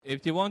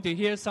If you want to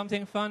hear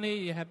something funny,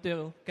 you have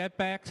to get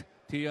back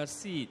to your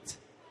seat.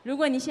 如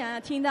果你想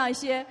要听到一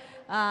些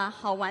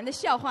好玩的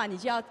笑话，你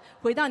就要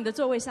回到你的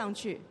座位上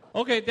去。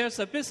Okay,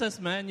 there's a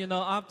businessman,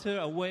 after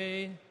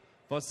away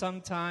for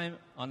some time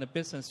on a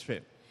business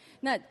trip.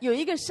 那有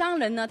一个商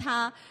人呢，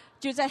他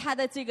就在他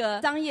的这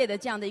个商业的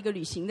这样的一个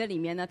旅行的里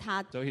面呢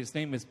，So his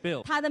name is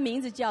Bill. 他的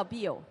名字叫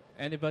Bill。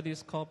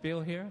 Anybody's called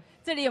Bill here?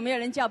 这里有没有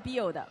人叫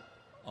Bill 的？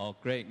 Oh,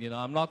 great.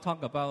 I'm not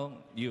talking about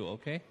you,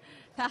 okay?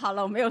 太好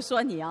了，我没有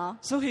说你哦。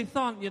So he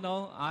thought,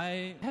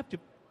 I have to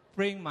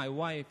bring my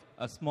wife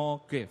a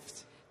small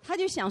gift. 他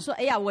就想说，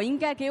哎呀，我应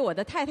该给我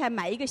的太太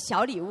买一个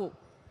小礼物。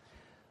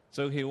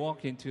 So he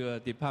walked into a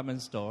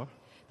department store.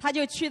 他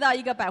就去到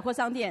一个百货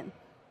商店。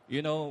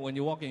When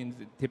you walk in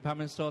the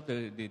department store,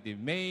 the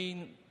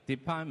main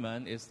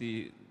department is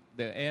the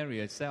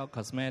area sell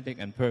cosmetic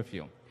and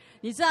perfume.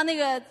 你知道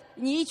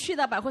你一去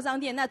到百货商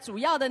店，那主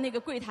要的那个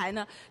柜台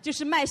呢，就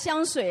是卖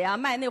香水啊，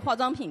卖那个化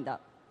妆品的。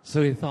So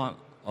he thought,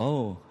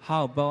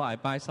 how about I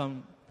buy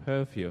some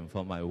perfume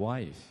for my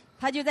wife?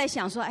 他就在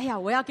想说，哎呀，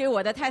我要给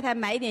我的太太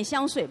买一点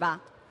香水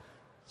吧。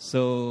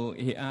So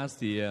he asked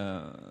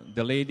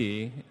the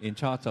lady in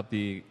charge of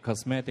the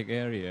cosmetic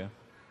area.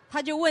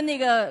 他就问那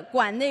个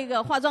管那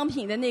个化妆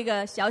品的那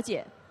个小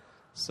姐。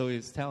So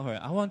he tell her,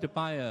 I want to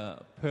buy a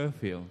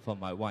perfume for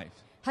my wife.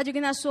 他就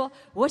跟她说，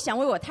我想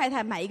为我太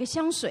太买一个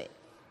香水。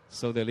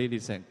So the lady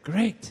said,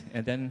 great.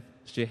 And then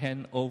she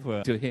hand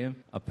over to him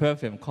a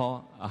perfume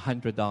called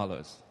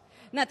 $100.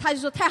 那他就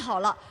说太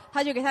好了，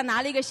他就给他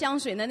拿了一个香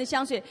水呢，那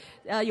香水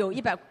有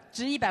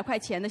值100块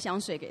钱的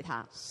香水给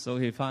他。So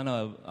he found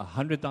out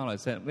 $100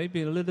 said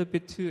maybe a little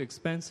bit too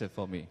expensive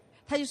for me.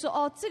 他就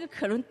说这个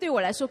可能对我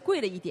来说贵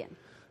了一点。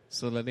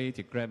So the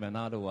lady grabbed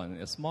another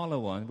one, a smaller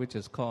one, which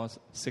is cost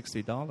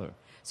 $60.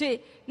 所以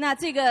那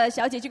这个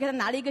小姐就给他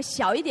拿了一个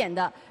小一点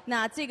的，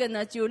那这个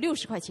呢就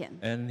60块钱。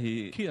And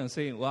he kept on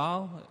saying,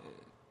 "Well,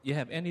 you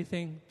have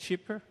anything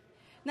cheaper?"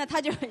 那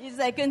他就一直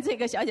在跟这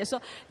个小姐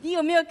说，你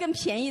有没有更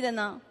便宜的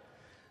呢？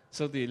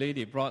 So the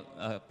lady brought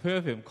a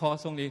perfume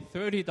cost only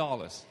 $30.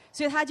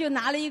 所以他就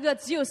拿了一个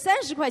只有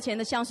30块钱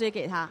的香水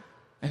给他。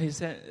And he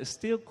said, "It's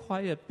still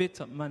quite a bit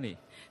of money."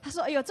 他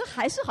说，哎呦，这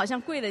还是好像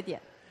贵了点。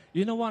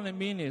You know what I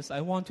mean is,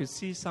 I want to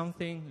see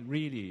something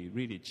really,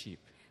 really cheap.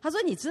 他说，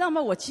你知道吗？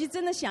我其实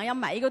真的想要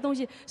买一个东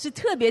西是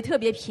特别特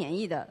别便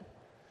宜的。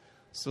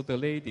So the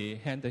lady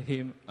handed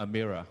him a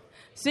mirror.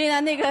 所以呢，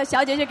那个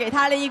小姐就给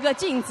他了一个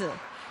镜子，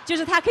就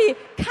是他可以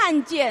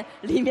看见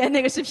里面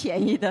那个是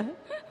便宜的。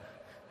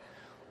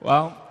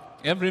Well,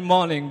 every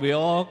morning we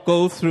all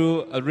go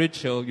through a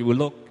ritual. You will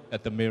look at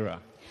the mirror.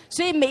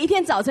 所以每一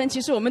天早晨，其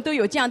实我们都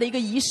有这样的一个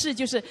仪式，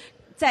就是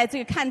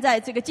看在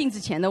这个镜子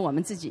前的我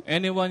们自己。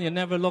Anyone you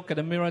never look at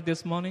the mirror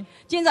this morning?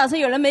 今天早晨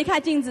有人没看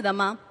镜子的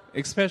吗？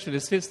 Especially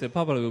sister,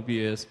 probably will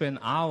be spend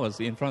hours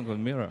in front of the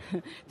mirror.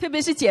 特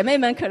别是姐妹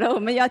们，可能我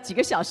们要几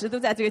个小时都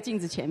在这个镜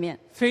子前面。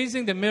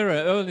Facing the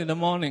mirror early in the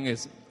morning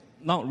is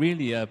not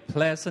really a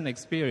pleasant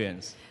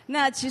experience.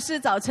 那其实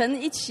早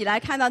晨一起来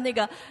看到这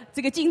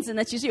个镜子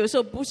呢，其实有时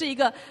候不是一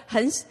个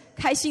很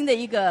开心的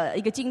一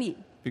个经历。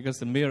Because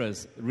the mirror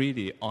is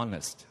really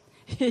honest.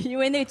 因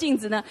为那个镜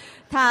子呢，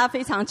它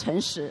非常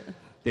诚实。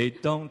They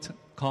don't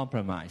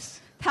compromise.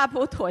 它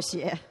不妥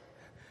协。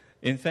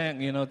In fact,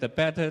 the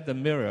better the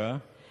mirror,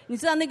 你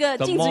知道那个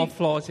the 镜子 more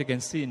flaws you can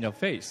see in your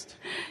face.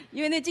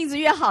 因为那镜子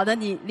越好的，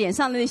你脸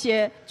上的那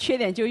些缺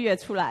点就越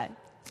出来。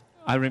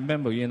I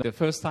remember, the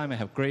first time I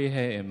have gray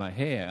hair in my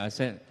hair, I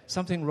said,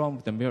 something wrong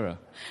with the mirror.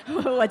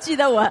 我记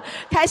得我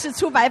开始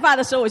出白发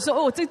的时候，我就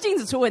说这个镜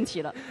子出问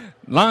题了。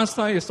Last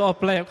time you saw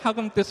black, how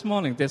come this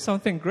morning there's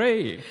something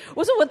gray?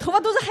 我说我头发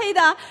都是黑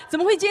的啊，怎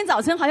么会今天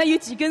早晨好像有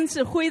几根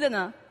是灰的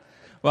呢？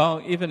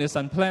 Well, even it's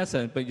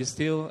unpleasant, but you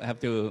still have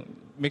to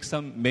make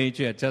some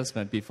major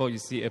adjustment before you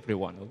see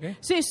everyone, okay?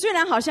 所以虽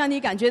然好像你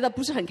感觉到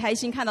不是很开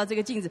心看到这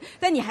个镜子，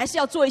但你还是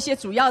要做一些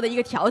主要的一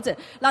个调整，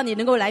让你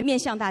能够来面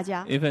向大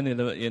家。 Even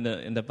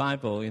in the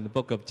Bible, in the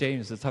book of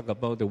James, it talk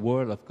about the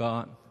Word of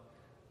God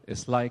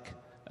is like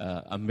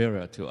a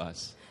mirror to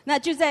us. 那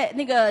就在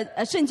那个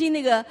圣经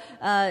那个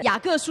雅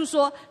各书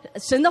说，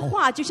神的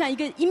话就像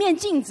一面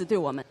镜子对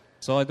我们。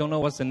 So I don't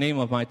know what's the name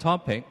of my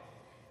topic.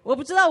 我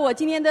不知道我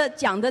今天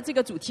讲的这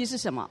个主题是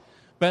什么。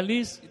 But at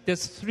least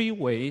there's 3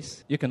 ways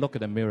you can look at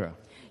the mirror.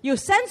 有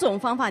3种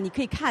方法你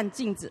可以看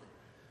镜子。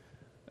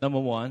 Number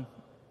 1,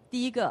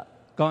 第一个，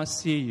 God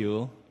see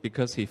you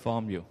because He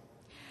formed you.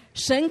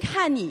 神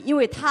看你，因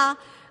为他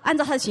按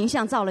照他的形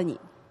象造了你。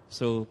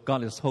 So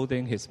God is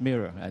holding His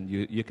mirror, and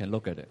you can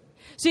look at it.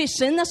 所以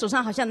神呢手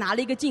上好像拿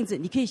了一个镜子，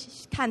你可以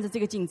看着这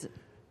个镜子。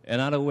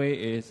 Another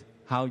way is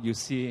how you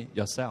see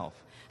yourself.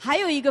 还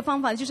有一个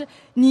方法就是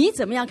你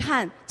怎么样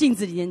看镜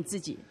子里的你自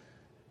己。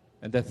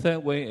 And the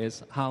third way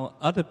is how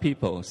other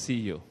people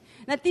see you.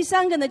 那第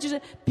3个呢，就是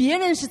别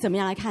人是怎么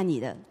样来看你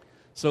的。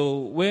 So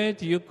where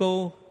do you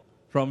go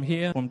from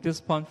here, from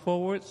this point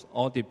forwards,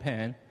 all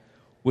depend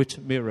which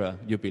mirror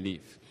you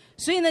believe.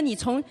 所以呢，你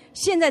从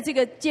现在这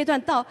个阶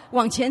段到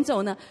往前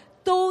走呢，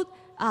都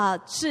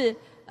是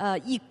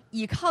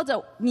依靠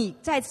着你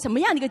在什么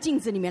样的一个镜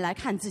子里面来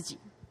看自己。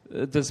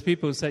There's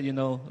people say,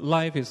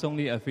 life is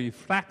only a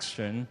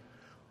reflection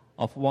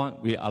of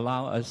what we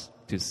allow us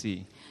to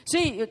see. 所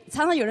以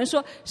常常有人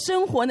说，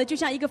生活呢就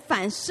像一个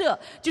反射，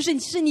就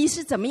是你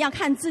是怎么样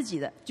看自己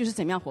的，就是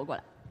怎么样活过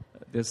来。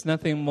There's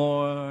nothing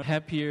more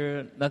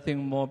happier, nothing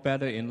more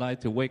better in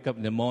life to wake up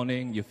in the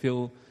morning, you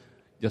feel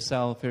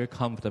yourself very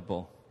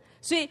comfortable.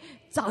 所以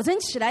早晨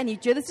起来，你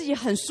觉得自己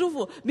很舒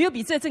服，没有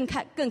比这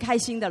更开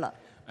心的了。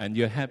And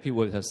you're happy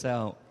with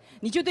yourself.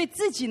 你就对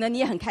自己呢，你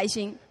也很开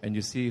心。And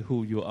you see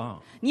who you are.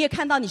 你也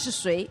看到你是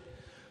谁。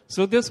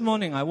So this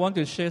morning, I want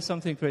to share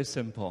something very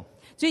simple.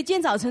 所以今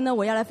天早晨呢，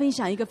我要来分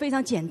享一个非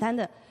常简单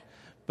的。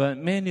But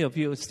many of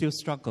you are still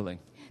struggling.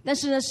 但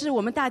是呢，是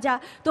我们大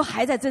家都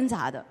还在挣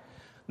扎的。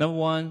Number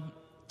one,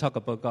 talk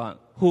about God,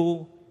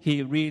 who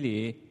He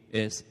really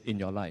is in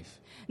your life.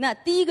 那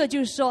第一个就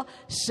是说，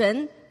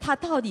神他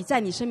到底在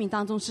你生命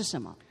当中是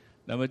什么？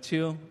 Number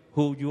two,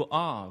 who you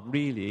are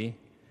really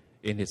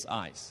in His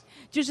eyes.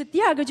 就是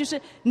第二个，就是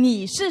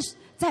你是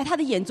在他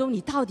的眼中，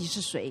你到底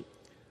是谁？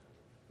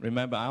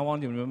 Remember, I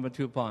want you to remember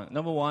 2 points.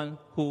 Number one,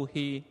 who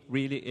He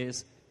really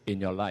is in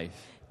your life.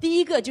 第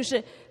一个就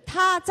是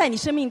他在你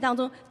生命当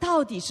中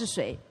到底是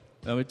谁？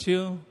 Number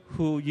two,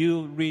 who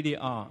you really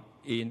are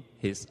in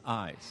His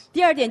eyes.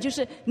 第二点就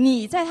是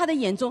你在他的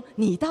眼中，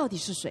你到底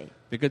是谁？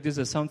 Because this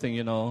is something,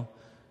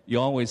 you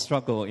always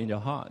struggle in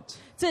your heart.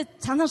 这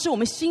常常是我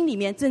们心里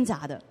面挣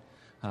扎的。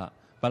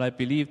 But I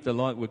believe the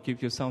Lord will give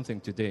you something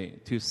today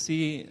to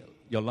see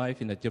your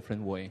life in a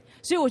different way.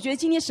 所以我觉得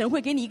今天神会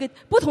给你一个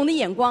不同的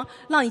眼光，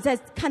让你在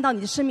看到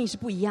你的生命是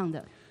不一样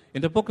的。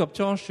 In the book of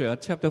Joshua,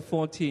 chapter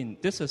 14,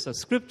 this is a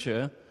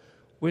scripture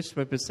which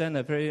represents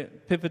a very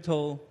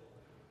pivotal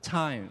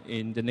time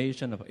in the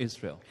nation of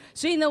Israel.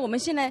 所以呢，我们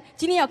今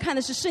天要看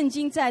的是圣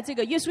经在这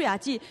个约书亚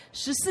记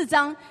14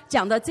章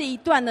讲的这一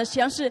段呢，实际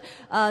上是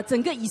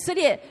整个以色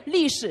列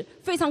历史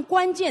非常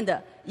关键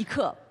的一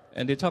刻。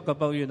 And they talk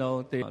about,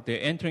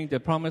 they're entering the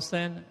promised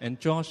land, and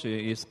Joshua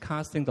is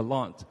casting the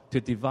lot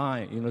to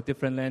divide,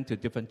 different land to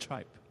different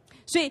tribe.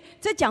 所以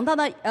在讲到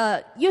呢，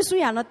约书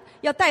亚呢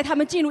要带他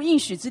们进入应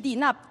许之地，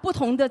那不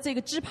同的这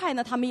个支派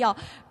呢，他们要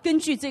根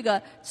据这个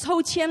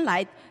抽签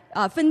来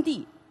分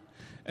地。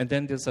 And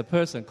then there's a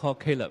person called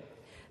Caleb.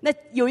 那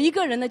有一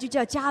个人呢，就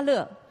叫迦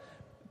勒。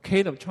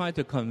 Caleb tried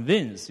to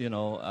convince,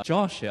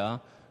 Joshua,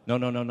 no,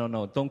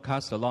 don't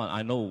cast the lot.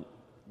 I know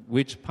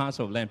which parts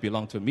of land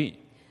belong to me.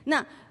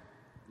 那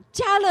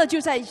迦勒就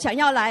在想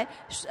要来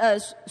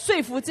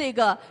说服这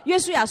个约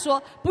书亚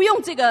说，不用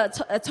这个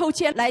抽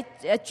签来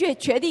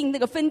决定那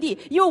个分地，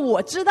因为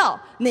我知道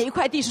哪一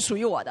块地是属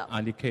于我的。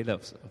 I need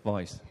Caleb's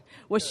voice.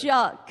 我需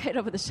要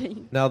Caleb 的声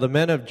音。 Now the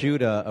men of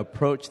Judah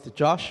approached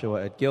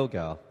Joshua at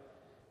Gilgal,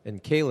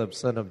 and Caleb,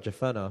 son of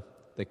Jephunneh,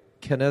 the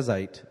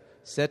Kenizzite,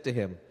 said to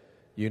him,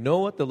 "You know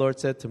what the Lord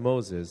said to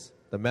Moses,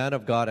 the man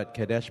of God at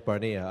Kadesh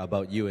Barnea,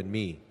 about you and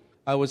me.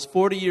 I was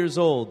 40 years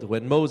old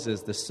when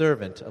Moses, the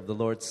servant of the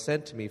Lord,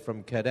 sent me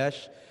from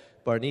Kadesh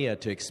Barnea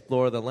to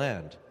explore the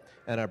land,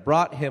 and I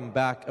brought him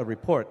back a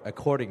report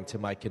according to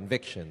my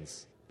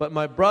convictions. But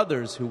my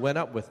brothers who went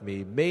up with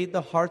me made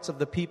the hearts of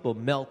the people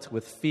melt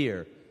with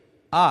fear.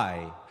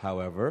 I,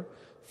 however,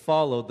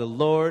 followed the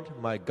Lord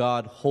my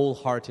God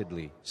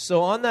wholeheartedly.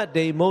 So on that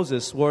day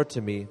Moses swore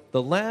to me,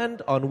 the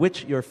land on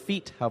which your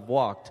feet have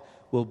walked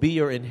will be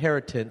your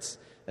inheritance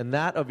and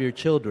that of your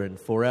children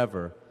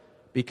forever,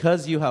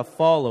 because you have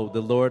followed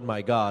the Lord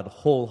my God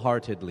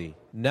wholeheartedly.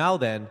 Now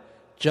then,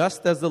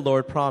 just as the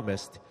Lord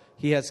promised,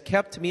 He has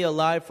kept me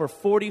alive for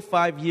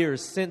 45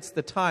 years since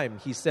the time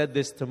He said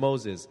this to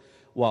Moses,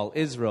 while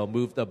Israel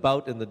moved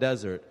about in the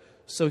desert.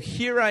 So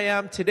here I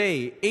am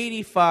today,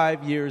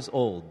 85 years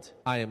old.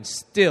 I am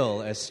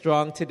still as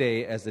strong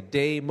today as the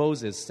day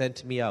Moses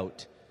sent me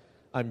out.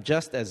 I'm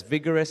just as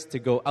vigorous to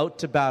go out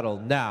to battle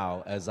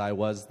now as I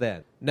was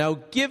then. Now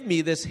give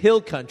me this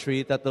hill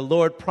country that the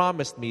Lord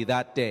promised me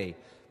that day.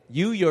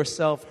 You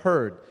yourself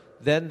heard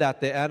then that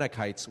the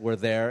Anakites were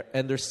there,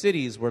 and their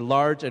cities were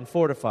large and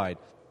fortified.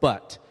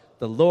 But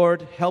the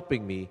Lord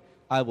helping me,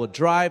 I will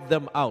drive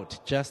them out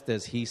just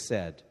as He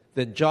said."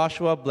 Then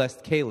Joshua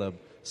blessed Caleb,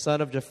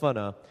 son of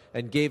Jephunneh,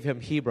 and gave him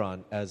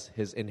Hebron as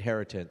his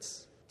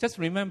inheritance. Just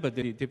remember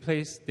the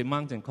place, the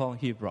mountain called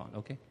Hebron,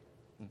 okay?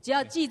 只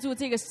要记住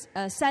这个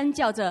山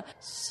叫做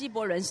希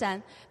伯伦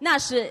山，那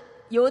是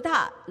犹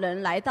大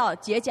人来到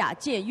结甲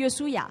见约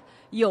书亚，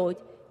有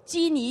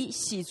基尼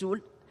喜族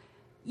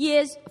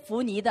耶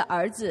弗尼的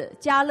儿子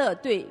迦勒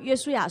对约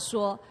书亚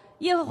说：“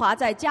耶和华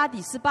在加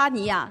底斯巴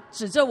尼亚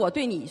指着我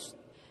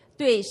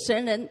对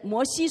神人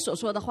摩西所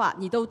说的话，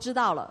你都知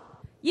道了。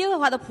耶和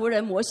华的仆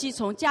人摩西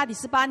从加底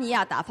斯巴尼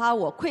亚打发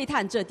我窥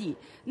探这地，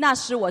那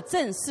时我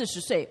正40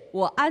岁，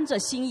我按着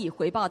心意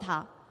回报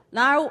他。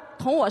然而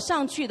同我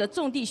上去的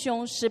众弟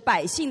兄使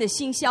百姓的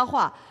心消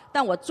化，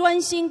但我专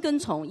心跟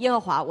从耶和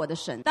华我的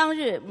神。当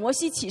日摩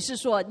西起誓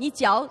说，你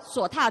脚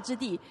所踏之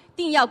地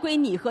定要归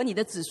你和你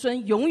的子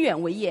孙永远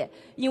为业，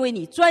因为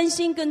你专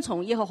心跟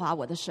从耶和华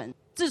我的神。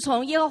自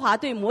从耶和华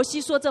对摩西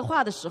说这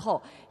话的时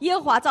候，耶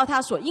和华照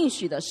他所应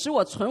许的使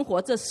我存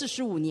活这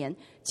45年，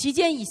期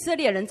间以色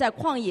列人在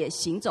旷野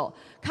行走。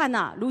看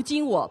哪，如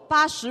今我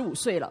85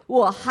岁了，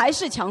我还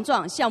是强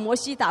壮，像摩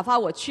西打发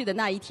我去的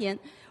那一天。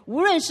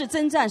无论是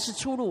征战是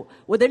出路，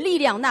我的力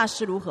量那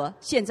时如何，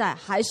现在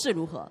还是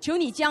如何。求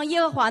你将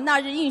耶和华那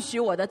日应许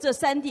我的这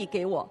3地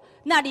给我，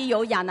那里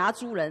有亚拿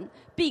族人，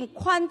并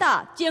宽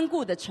大坚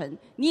固的城，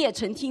你也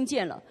曾听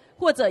见了。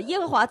或者耶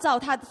和华照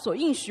他所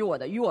应许我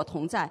的与我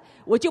同在，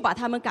我就把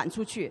他们赶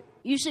出去。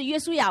于是约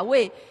书亚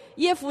为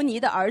耶孚尼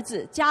的儿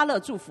子迦勒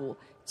祝福，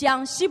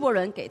将希伯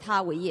伦给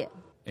他为业。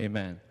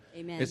 Amen.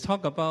 Amen. It's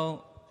talk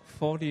about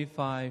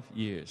 45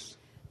 years.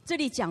 这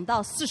里讲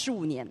到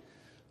45年，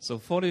 So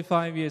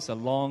 45 years is a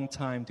long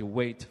time to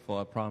wait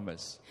for a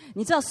promise.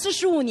 你知道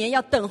45年要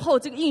等候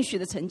这个应许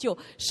的成就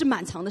是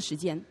蛮长的时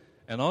间。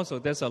 And also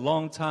there's a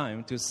long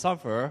time to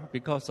suffer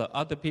because of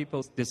other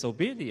people's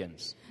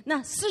disobedience.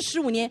 那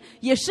45年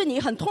也是你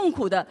很痛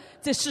苦的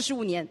这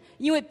45年，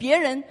因为别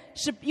人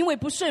是因为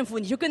不顺服，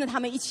你就跟着他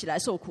们一起来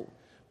受苦。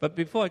 But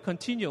before I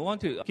continue, I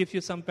want to give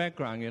you some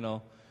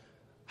background,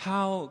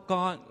 how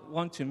God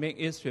wants to make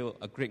Israel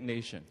a great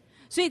nation.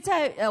 所以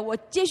在我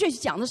接续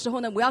讲的时候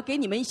呢，我要给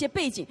你们一些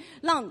背景，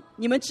让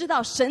你们知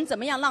道神怎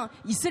么样让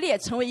以色列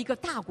成为一个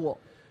大国。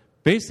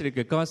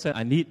 Basically, God said,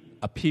 I need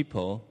a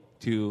people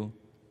to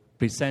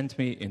present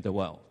me in the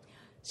world.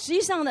 实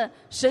际上呢，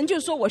神就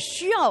说我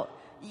需要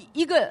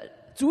一个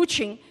族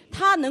群，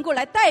他能够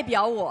来代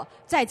表我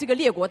在这个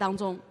列国当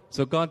中。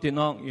 So God did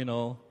not,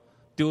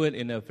 do it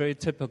in a very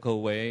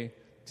typical way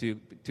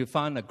to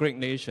find a great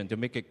nation, to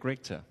make it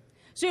greater.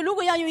 所以如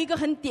果要用一个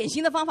很典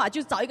型的方法，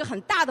就是找一个很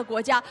大的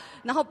国家，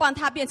然后帮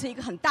它变成一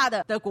个很大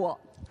的德国。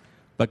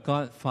 But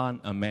God found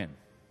a man.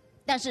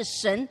 但是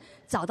神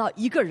找到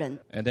一个人，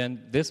 And then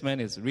this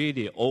man is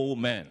really old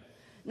man.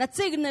 那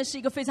这个呢是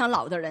一个非常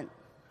老的人。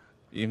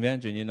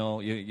 Imagine,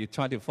 you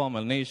try to form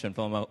a nation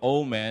from an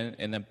old man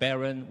and a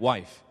barren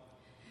wife.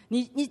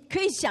 你可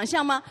以想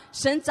象吗？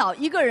神找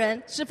一个人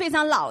是非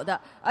常老的，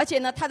而且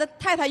呢，他的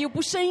太太又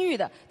不生育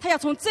的，他要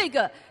从这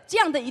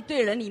样的一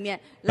对人里面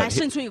来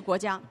生出一个国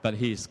家。 But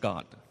he is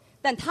God.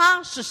 但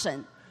他是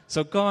神，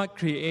 So God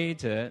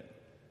created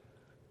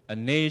a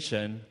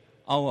nation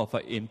out of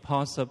an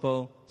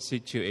impossible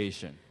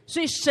situation.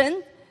 所以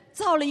神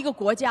造了一个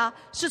国家，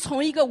是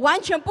从一个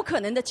完全不可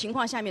能的情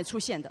况下面出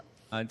现的。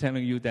 I'm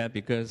telling you that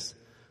because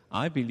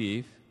I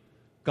believe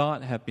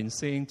God has been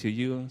saying to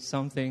you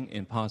something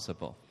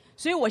impossible.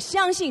 所以我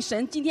相信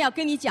神今天要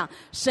跟你讲，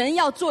神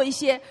要做一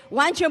些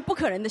完全不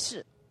可能的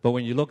事。 But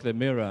when you look at the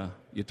mirror,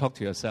 you talk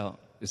to yourself,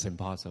 it's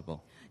impossible.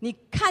 你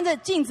看着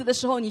镜子的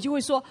时候，你就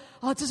会说：“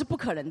哦，这是不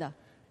可能的，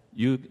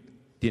 You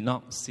did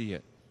not see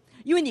it.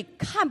 因为你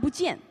看不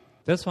见。”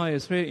 That's why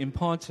it's very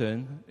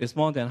important. It's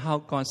more than how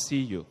God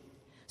sees you.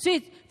 所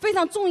以非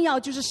常重要，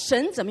就是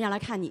神怎么样来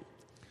看你。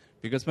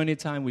 Because many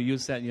times we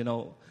use that,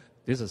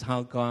 this is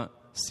how God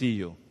sees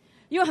you.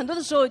 因为很多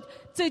的时候，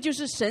这就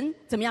是神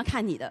怎么样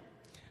看你的，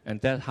 And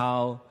that's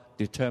how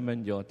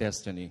determine your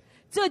destiny.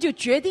 这就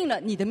决定了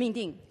你的命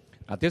定。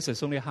 This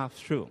is only half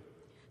true.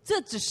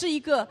 这只是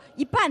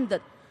一半的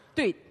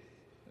对。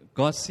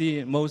 God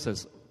sees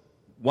Moses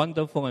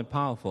wonderful and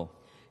powerful,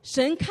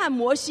 神看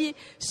摩西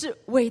是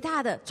伟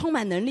大的、充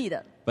满能力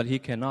的， but he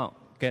cannot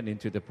get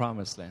into the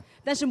promised land.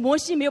 但是摩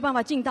西没有办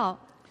法进到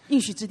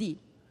应许之地。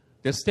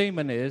 The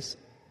statement is,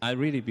 I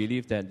really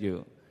believe that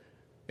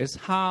it's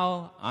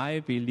how I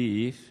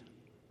believe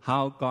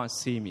how God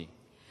sees me.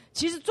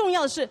 其实重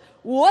要的是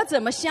我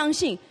怎么相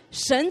信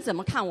神怎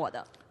么看我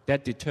的， That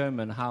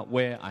determines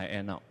where I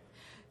end up.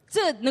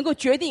 这能够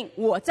决定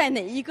我在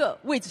哪一个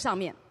位置上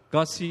面。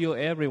 God sees you,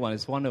 everyone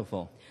is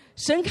wonderful.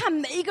 神看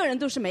每一个人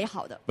都是美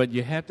好的， But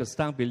you have to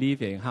start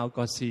believing how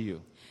God sees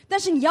you. 但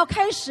是你要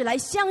开始来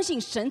相信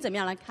神怎么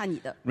样来看你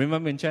的。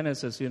 Remember in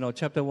Genesis,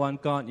 chapter 1,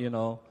 God,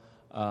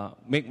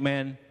 make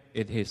man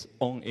in his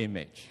own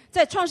image.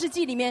 在创世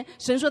纪里面，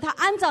神说他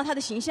按照他的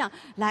形象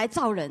来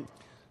造人，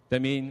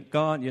 That means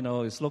God,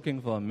 is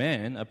looking for a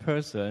man, a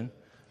person,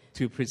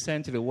 to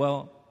present to the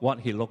world what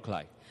he look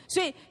like.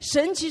 所以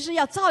神其实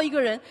要造一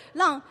个人，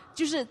让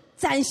就是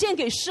展现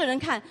给世人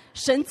看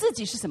神自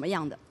己是什么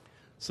样的。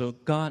 So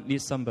God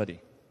needs somebody.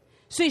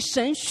 所以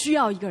神需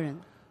要一个人，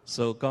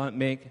 So God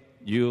make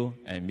you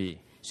and me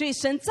所以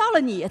神造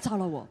了你也造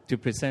了我， to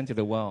present to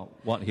the world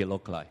what he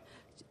look like.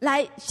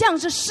 来向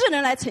着世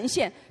人来呈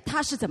现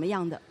他是怎么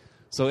样的。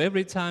 So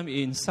every time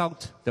you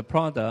insult the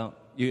product,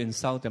 you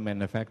insult the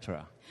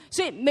manufacturer.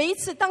 所以每一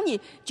次当你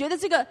觉得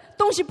这个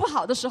东西不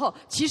好的时候，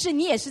其实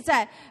你也是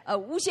在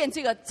诬陷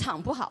这个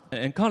厂不好。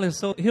 And God is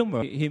so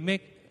humorous. He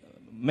make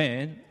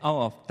man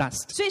out of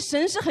dust. 所以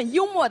神是很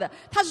幽默的，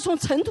他是从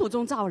尘土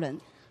中造人，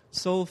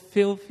 So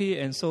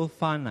filthy and so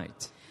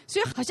finite.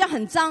 所以好像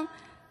很脏，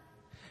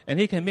 And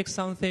he can make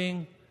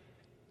something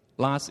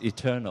lasts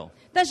eternal.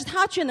 但是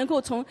他却能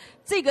够从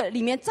这个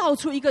里面造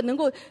出一个能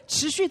够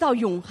持续到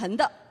永恒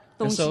的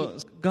东 And 西。 so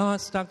God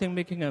started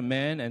making a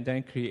man and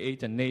then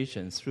create a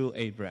nation through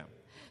Abraham.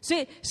 所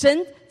以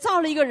神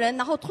造了一个人，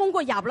然后通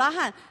过亚伯拉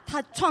罕，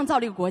他创造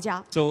了一个国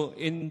家。 So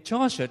in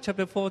Joshua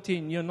chapter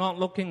 14, you're not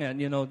looking at,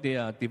 they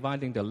are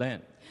dividing the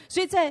land.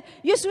 所以在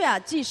约书亚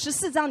记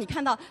14章，你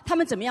看到他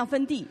们怎么样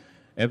分地。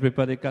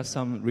 Everybody got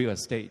some real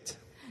estate.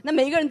 那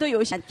每一个人都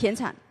有田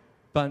产，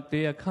 But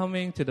they are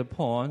coming to the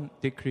point,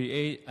 they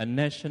create a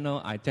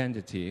national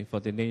identity for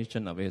the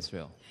nation of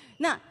Israel.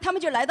 那他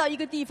们就来到一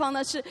个地方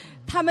呢，是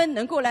他们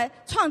能够来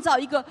创造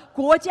一个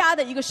国家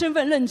的一个身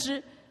份认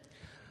知。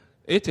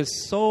 It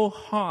is so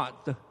hard,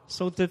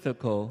 so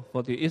difficult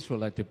for the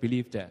Israelites to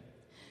believe that.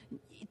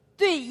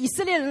 对以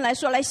色列人来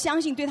说，来相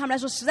信对他们来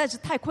说实在是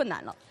太困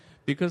难了，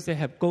 Because they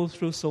have gone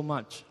through so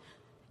much.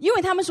 因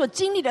为他们所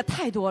经历的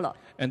太多了，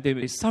 And they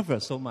suffer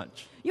so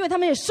much. 因为他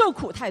们也受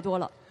苦太多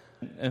了。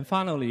 And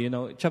finally,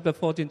 chapter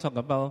 14 talk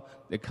about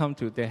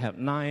they have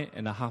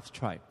 9.5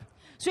 tribes.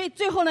 所以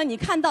最后呢，你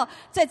看到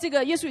在这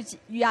个约书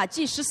亚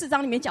记14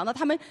章里面讲到，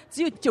他们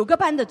只有9个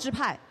班的支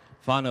派，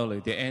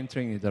 Finally, they're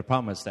entering the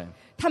promised land.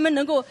 他们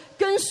能够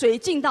跟随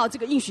进到这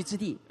个应许之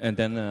地。 And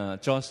then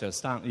Joshua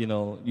start,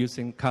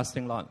 using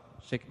casting lot,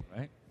 shaking,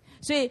 right?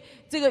 所以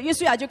这个约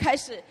书亚就开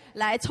始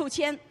来抽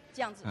签，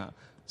这样子。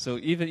 So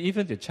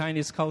even the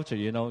Chinese culture,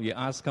 you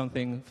ask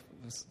something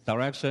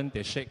direction,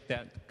 they shake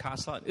that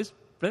cast lot. It's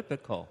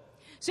biblical.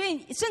 所以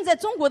甚至在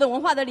中国的文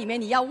化的里面，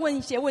你要问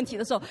一些问题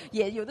的时候，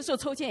也有的时候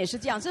抽签也是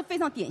这样，是非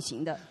常典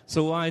型的。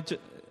 So why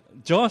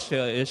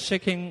Joshua is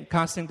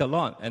casting the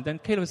lot, and then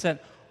Caleb said,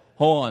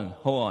 hold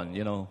on,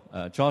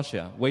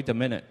 Joshua, wait a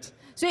minute.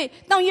 所以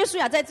当约书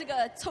亚在这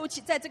个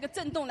在这个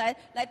震动来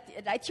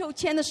抽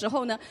签的时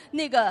候呢，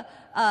那个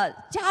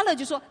迦勒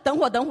就说等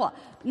会儿，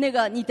那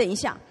个你等一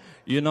下，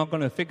 You're not going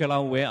to figure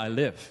out where I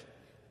live.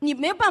 你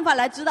没有办法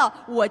来知道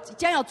我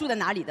将要住在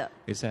哪里的。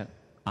 He said,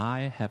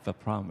 I have a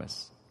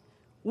promise.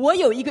 我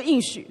有一个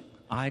应许，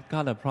 I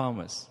got a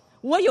promise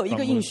我有一 from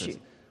个应 Moses. 许。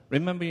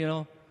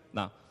 Remember,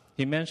 now,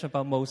 he mentioned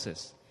about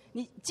Moses.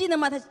 你记得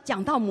吗？他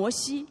讲到摩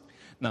西，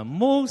 Now,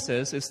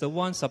 Moses is the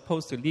one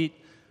supposed to lead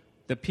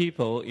the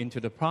people into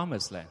the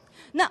promised land.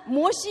 那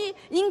摩西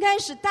应该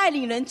是带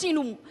领人进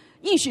入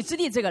应许之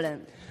地这个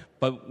人。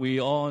 But we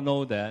all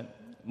know that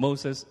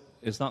Moses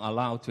is not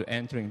allowed to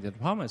enter into the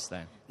promised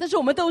land. 但是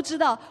我们都知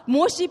道，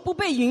摩西不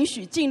被允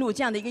许进入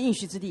这样的一个应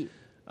许之地。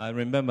 I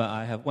remember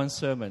I have one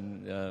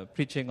sermon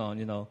preaching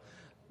on,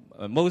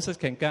 Moses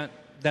can get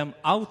them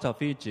out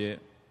of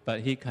Egypt,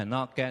 but he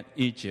cannot get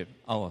Egypt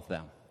out of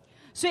them.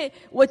 所以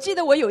我记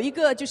得我有一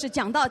个就是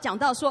讲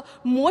到说，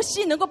摩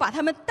西能够把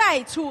他们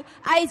带出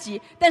埃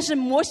及，但是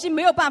摩西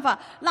没有办法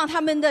让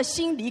他们的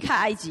心离开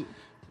埃及。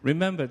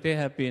 Remember, they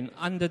have been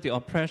under the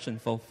oppression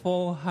for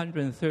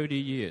 430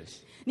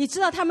 years. 你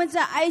知道他们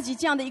在埃及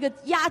这样的一个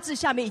压制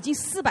下面已经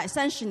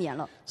430年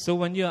了。 So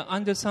when you are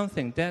under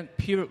something that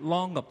period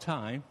long of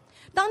time,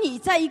 当你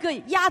在一个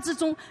压制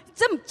中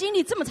经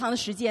历这么长的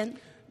时间，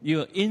 you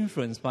are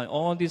influenced by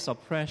all this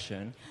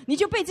oppression. 你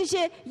就被这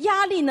些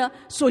压力呢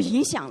所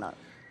影响了。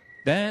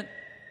 That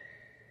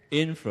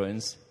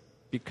influence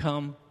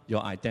become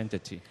your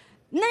identity.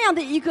 那样的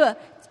一个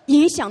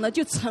影响呢，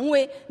就成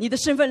为你的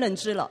身份认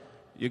知了。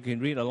 You can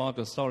read a lot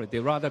of stories.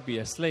 They rather be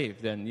a slave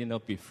than,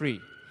 be free.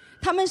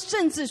 他们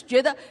甚至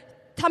觉得，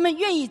他们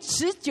愿意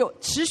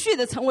持续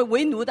的成为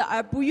为奴的，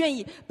而不愿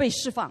意被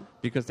释放。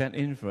 Because that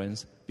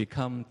influence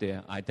become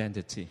their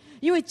identity.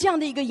 因为这样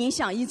的一个影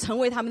响已经成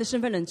为他们的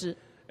身份认知。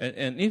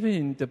 And even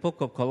in the book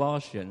of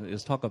Colossians,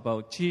 it's talk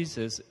about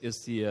Jesus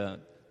is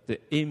the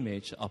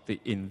image of the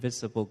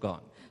invisible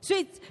God. 所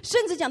以，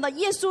甚至讲到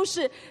耶稣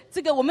是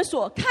这个我们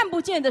所看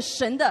不见的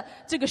神的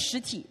这个实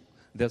体。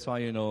 That's why,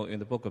 in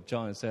the book of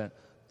John, it said,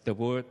 the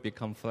word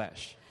become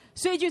flesh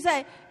所以就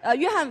在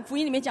约翰福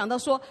音里面讲到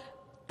说，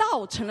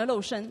道成了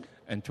肉身，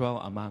 and dwell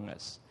among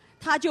us.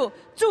 他就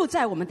住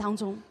在我们当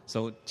中。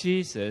 So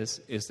Jesus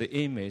is the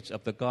image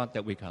of the God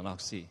that we cannot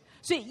see.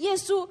 所以耶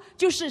稣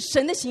就是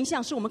神的形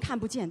象，是我们看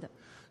不见的。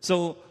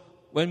 So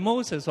when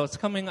Moses was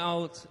coming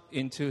out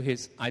into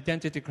his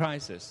identity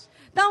crisis,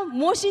 当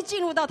摩西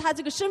进入到他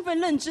这个身份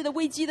认知的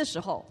危机的时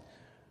候，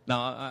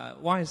 now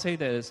why I say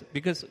that is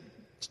because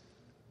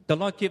the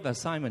Lord gave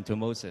assignment to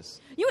Moses.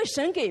 因为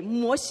神给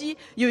摩西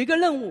有一个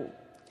任务，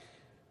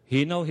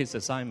 He know his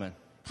assignment,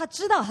 他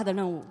知道他的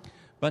任务，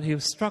 but he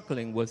was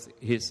struggling with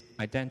his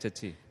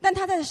identity 但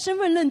他在身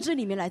份认知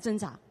里面来挣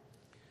扎，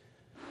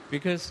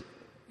 because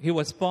he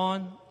was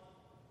born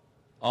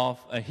of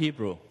a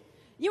Hebrew.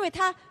 因为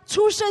他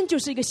出生就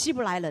是一个希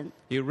伯来人，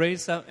 He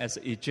raised up as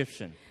an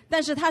Egyptian,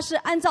 但是他是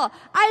按照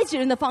埃及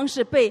人的方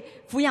式被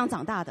抚养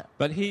长大的，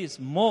 but he is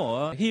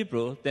more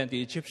Hebrew than the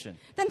Egyptian.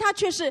 但他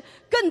却是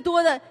更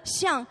多的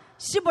像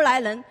希伯来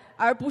人，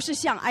而不是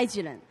像埃及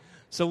人。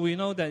 So we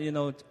know that,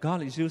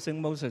 God is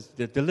using Moses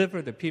to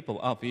deliver the people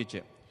out of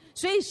Egypt.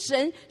 所以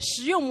神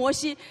使用摩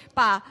西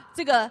把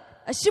这个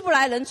希伯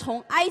来人从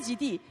埃及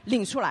地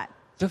领出来。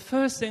 The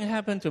first thing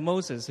happened to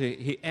Moses,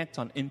 he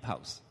acted on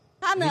impulse.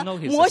 他他呢 he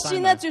know，his 摩西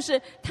呢， assignment. 就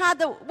是他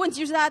的问题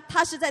就是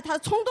他是在他的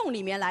冲动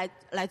里面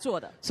来做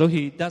的， So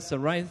he does the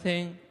right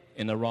thing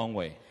in the wrong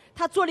way.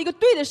 他做了一个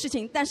对的事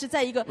情，但是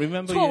在一个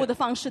Remember, 错误的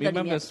方式的里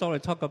remember 面 the。story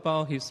talk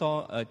about he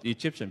saw an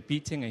Egyptian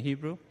beating a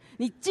Hebrew?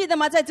 你记得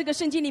吗？在这个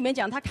圣经里面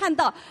讲，他看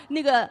到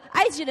那个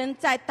埃及人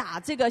在打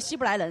这个希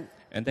伯来人，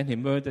 And then he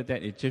murdered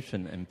that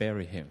Egyptian and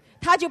buried him.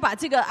 他就把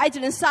这个埃及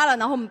人杀了，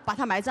然后把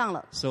他埋葬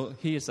了。 So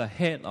he is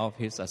ahead of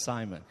his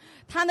assignment,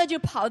 他呢就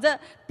跑得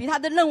比他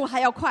的任务还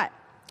要快，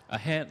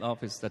 ahead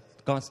of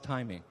God's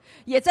timing.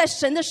 也在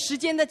神的时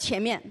间的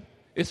前面。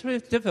 It's really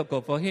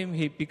difficult for him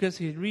because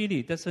he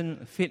really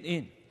doesn't fit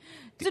in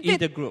to 这对-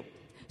 either group.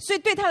 所以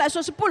对他来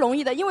说是不容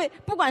易的，因为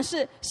不管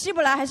是希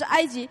伯来还是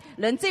埃及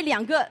人，这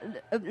两个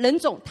人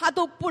种，他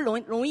都不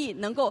容易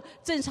能够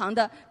正常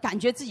的感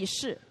觉自己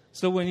是。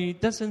 So when he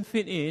doesn't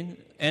fit in,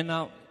 end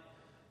up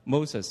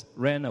Moses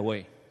ran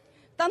away.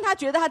 当他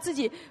觉得他自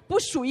己不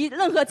属于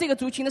任何这个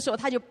族群的时候，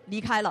他就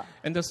离开了。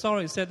 And the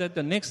story said that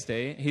the next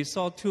day he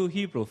saw two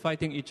Hebrews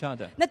fighting each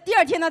other. 那第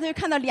二天呢，他就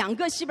看到两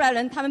个希伯来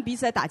人，他们彼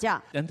此在打架。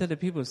 And then the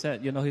people said,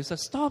 he said,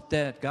 stop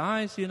that,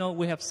 guys.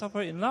 We have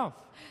suffered enough.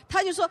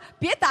 他就说：“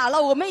别打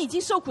了，我们已经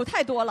受苦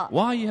太多了。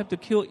 Why you have to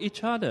kill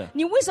each other?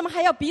 你为什么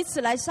还要彼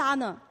此来杀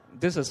呢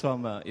This is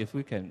from, if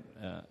we can,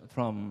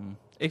 from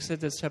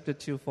Exodus chapter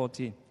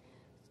 2:14.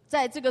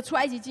 在这个出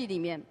埃及记里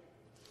面，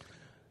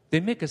 They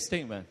make a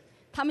statement.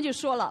 他们就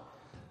说了，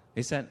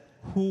 They said,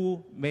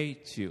 who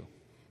made you?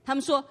 他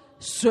们说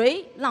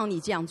谁让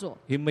你这样做？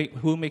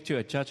 Who made you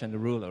a judge and a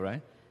ruler,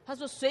 right? 他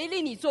说谁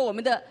令你做我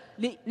们的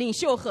领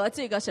袖和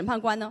这个审判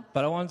官呢？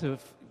 But I want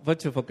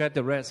to forget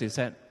the rest. He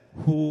said,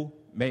 who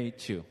made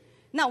you?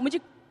 那我们就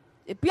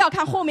不要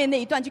看后面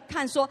那一段，去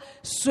看说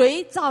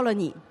谁造了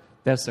你。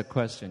 That's the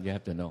question you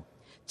have to know.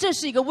 这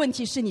是一个问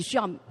题，是你需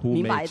要 Who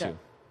明白 made 的 you?。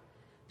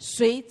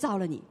谁造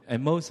了你？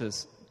 And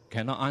Moses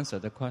cannot answer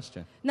the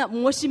question. 那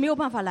摩西没有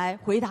办法来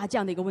回答这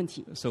样的一个问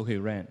题， So he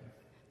ran.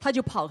 他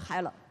就跑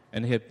开了，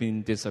 And he had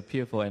been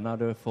disappeared for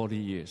another 40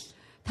 years.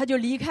 他就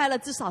离开了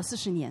至少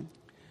40年。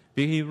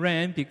 But he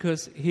ran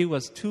because he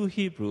was too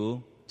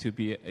Hebrew to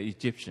be an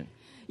Egyptian.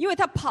 因为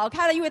他跑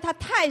开了，因为他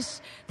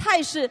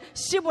太是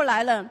希伯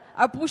来人，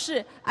而不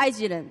是埃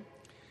及人。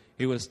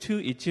 He was too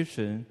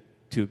Egyptian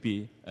to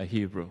be a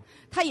Hebrew.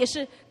 他也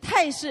是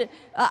太是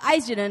埃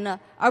及人呢，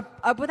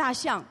而不大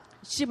像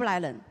希伯来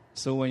人。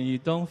 So when you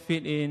don't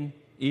fit in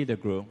either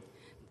group,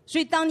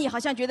 所以，当你好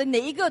像觉得哪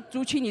一个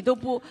族群你都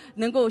不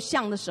能够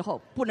像的时候，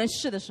不能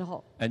是的时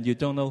候， and you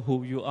don't know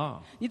who you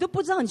are, 你都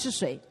不知道你是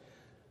谁，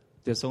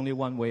 there's only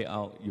one way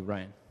out, you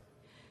ran.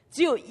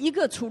 只有一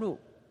个出路，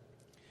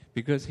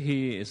 Because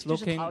he is 就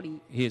是逃离。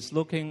 he is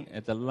looking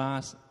at the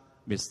last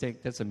mistake.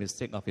 That's a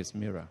mistake of his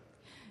mirror.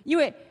 因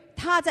为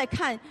他在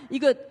看一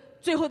个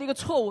最后的一个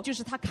错误，就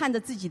是他看着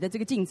自己的这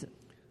个镜子，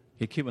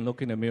 He keep on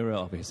looking in the mirror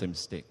of his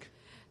mistake.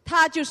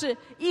 他就是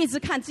一直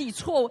看自己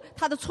错误，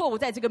他的错误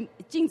在这个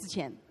镜子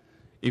前。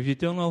 If you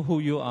don't know who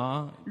you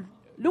are,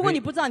 如果你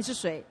不知道你是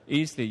谁，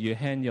 easily you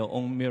hand your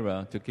own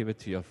mirror to give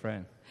it to your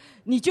friend.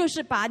 你就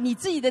是把你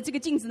自己的这个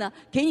镜子呢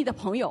给你的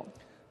朋友，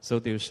 So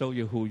they'll show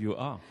you who you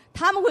are.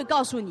 他们会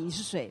告诉你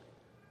是谁。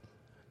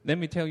 Let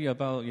me tell you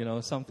about,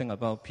 something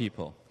about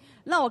people.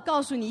 让我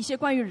告诉你一些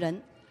关于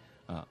人，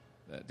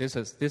 This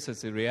is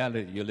the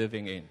reality you're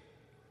living in.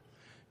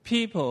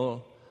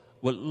 People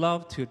would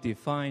love to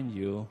define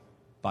you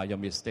by your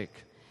mistake.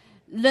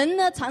 人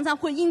呢常常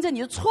会因着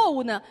你的错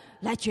误呢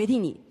来决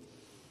定你。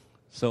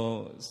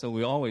 So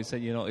we always say,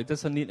 it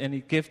doesn't need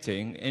any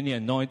gifting, any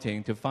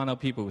anointing to find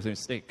out people's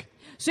mistake.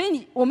 所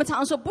以我们常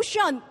常说，不需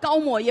要高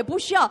抹，也不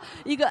需要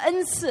一个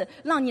恩赐，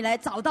让你来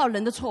找到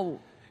人的错误。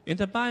 In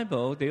the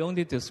Bible, they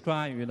only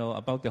describe,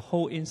 about the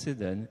whole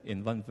incident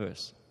in one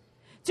verse.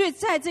 就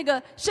在这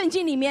个圣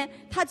经里面，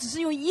他只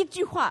是用一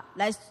句话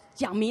来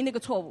讲明那个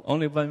错误，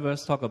 Only one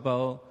verse talk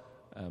about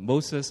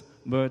Moses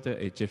murdered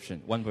Egyptian.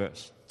 One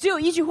verse. 只有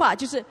一句话，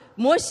就是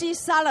摩西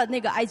杀了那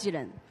个埃及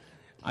人。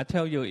 I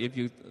tell you, if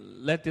you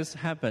let this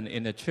happen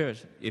in the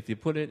church, if you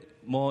put it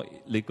more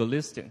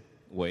legalistic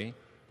way,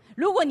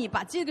 如果你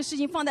把这个事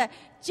情放在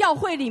教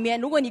会里面，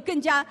如果你更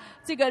加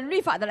这个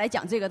律法的来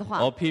讲这个的话，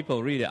 or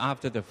people read it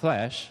after the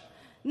flesh,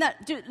 那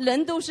就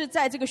人都是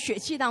在这个血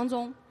气当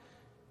中，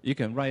 you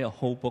can write a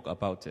whole book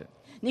about it.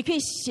 你可以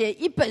写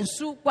一本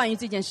书关于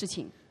这件事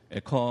情。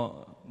 It's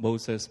called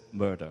Moses'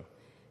 murder.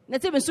 那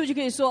这本书就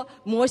可以说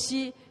摩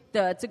西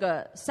的这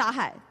个杀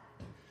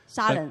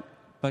人。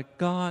 But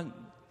God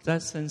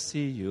doesn't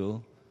see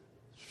you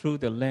through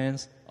the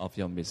lens of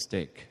your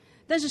mistake.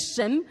 但是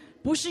神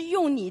不是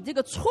用你这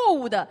个错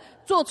误的、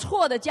做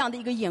错的这样的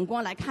一个眼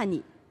光来看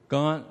你，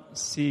 God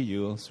see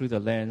you through the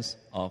lens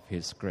of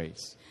His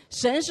grace.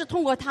 神是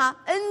通过他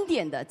恩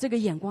典的这个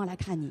眼光来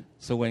看你。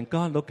 So when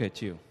God look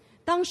at you,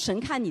 当神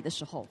看你的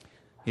时候，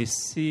 He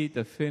see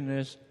the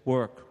finished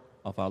work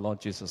of our Lord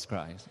Jesus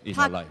Christ in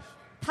他 your life.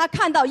 他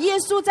看到耶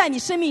稣在你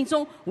生命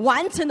中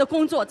完成的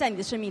工作，在你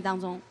的生命当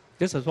中，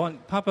 This is what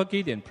Papa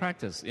Gideon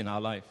practiced in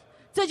our life.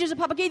 这就是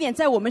Papa Gideon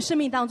在我们生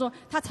命当中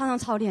他常常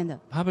操练的。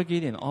 Papa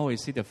Gideon always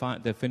see the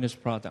finished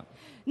product.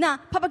 那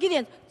Papa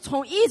Gideon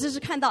一直是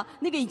看到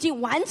那个已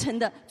经完成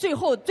的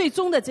最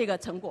终的这个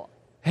成果。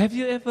 Have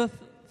you ever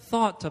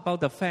thought about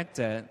the fact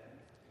that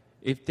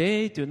if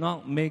they do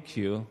not make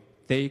you,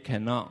 they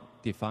cannot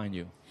define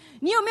you?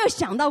 你有没有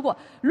想到过，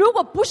如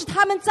果不是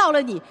他们造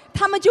了你，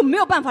他们就没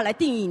有办法来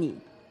定义你？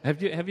 Have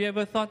you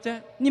ever thought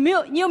that? 你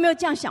有没有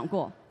这样想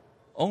过？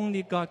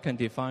 Only God can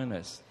define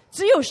us.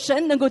 只有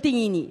神能够定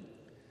义你。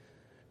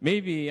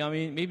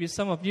 Maybe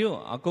some of you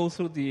are go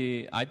through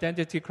the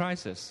identity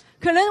crisis.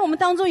 可能我们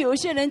当中有一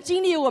些人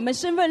经历我们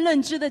身份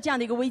认知的这样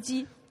的一个危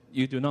机，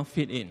 You do not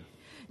fit in.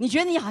 你觉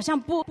得你好像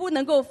不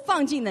能够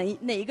放进哪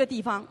一个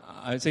地方？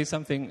 I say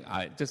something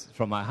just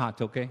from my heart,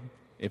 okay?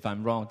 If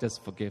I'm wrong, just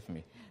forgive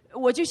me.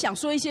 我就想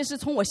说一些是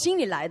从我心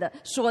里来的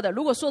说的，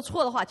如果说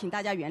错的话，请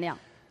大家原谅。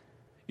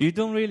 You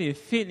don't really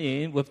fit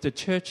in with the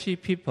churchy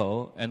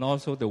people and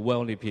also the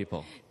worldly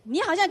people.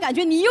 你好像感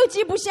觉你又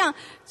既不像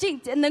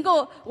能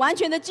够完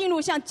全的进入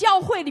像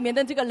教会里面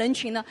的这个人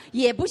群呢，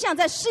也不像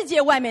在世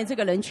界外面这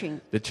个人群。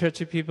 The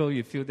churchy people,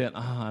 you feel that,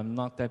 I'm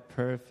not that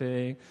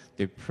perfect.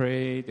 They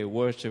pray, they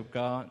worship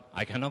God.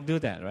 I cannot do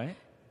that, right?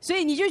 所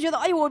以你就觉得，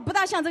哎，我不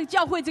大像这个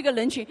教会这个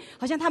人群，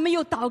好像他们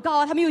又祷告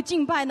啊，他们又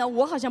敬拜呢，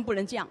我好像不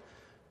能这样。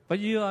 But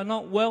you are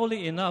not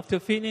worldly enough to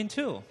fit in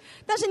too.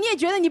 但是你也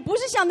觉得你不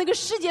是像那个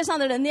世界上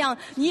的人那样，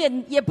你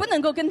也不能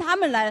够跟他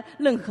们来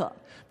认可。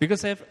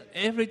 Because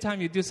every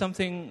time you do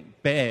something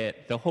bad,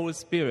 the Holy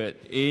Spirit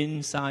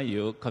inside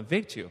you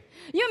convict you.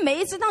 因为每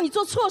一次当你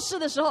做错事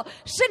的时候，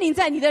圣灵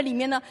在你的里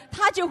面呢，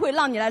他就会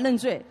让你来认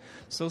罪。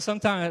 So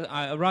sometimes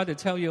I'd rather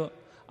tell you,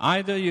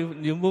 either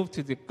you move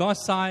to the God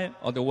side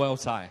or the world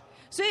side.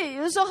 所以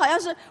有的时候好像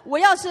是我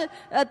要是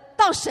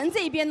到神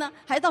这一边呢，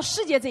还是到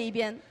世界这一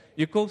边？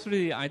 You go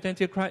through the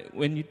identity crisis.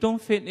 When you don't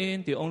fit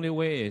in, the only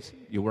way is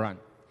you run.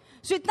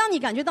 所以当你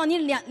感觉到你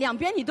两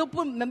边你都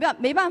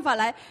没办法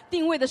来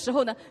定位的时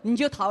候呢，你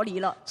就逃离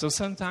了。 So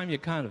sometimes you're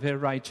kind of very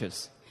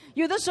righteous,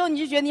 有的时候你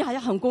就觉得你好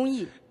像很公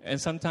义， and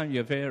sometimes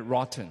you're very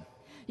rotten.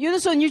 有的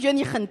时候你就觉得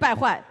你很败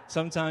坏，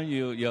 Sometimes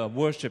you're a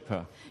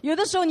worshiper. 有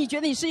的时候你觉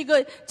得你是一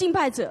个敬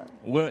拜者，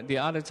 The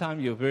other time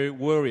you're very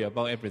worried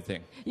about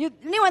everything.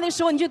 另外的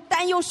时候你就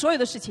担忧所有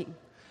的事情。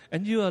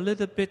 And you're a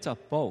little bit of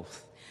both.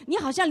 你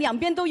好像两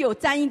边都有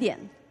沾一点，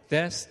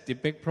 That's the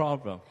big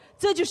problem.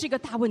 这就是一个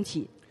大问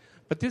题。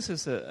 But this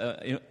is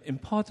an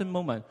important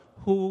moment.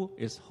 Who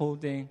is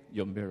holding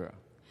your mirror?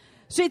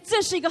 所以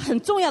这是一个很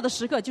重要的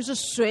时刻，就是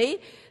谁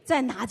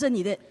在拿着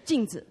你的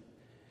镜子。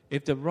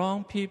 If the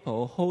wrong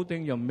people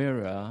holding your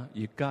mirror,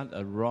 you got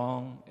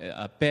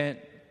a bad,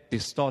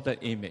 distorted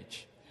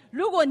image.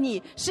 如果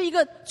你是一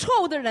个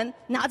错误的人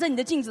拿着你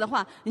的镜子的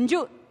话，你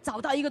就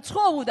找到一个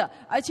错误的，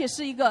而且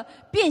是一个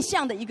变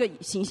相的一个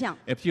形象。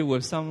 If you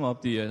were some of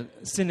the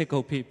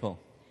cynical people,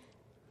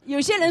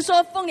 有些人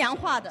说风凉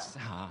话的，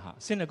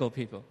 cynical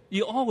people,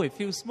 you always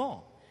feel small.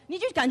 你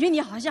就感觉你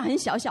好像很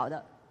小小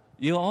的。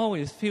 You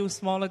always feel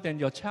smaller than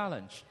your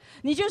challenge.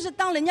 你就是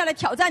当人家来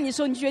挑战你的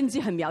时候，你觉得你自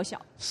己很渺小，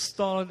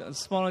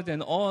 Smaller than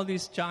all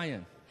these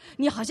giants.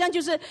 你好像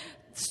就是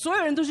所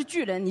有人都是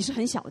巨人，你是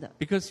很小的，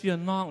 Because you're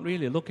not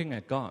really looking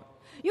at God.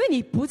 因为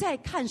你不再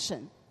看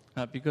神，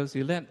 Because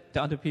you let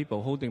the other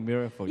people holding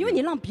mirror for 因为你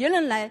you. 让别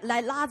人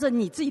来拉着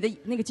你自己的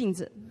那个镜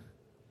子。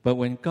 But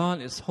when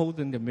God is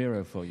holding the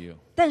mirror for you,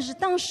 但是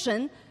当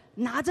神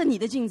拿着你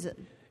的镜子，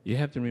 you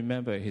have to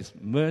remember His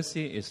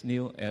mercy is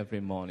new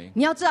every morning.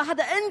 你要知道他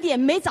的恩典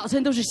每早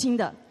晨都是新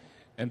的。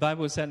 And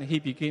Bible said He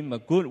became a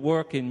good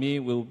work in me,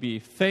 will be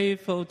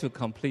faithful to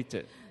complete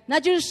it. 那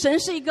就是神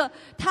是一个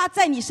他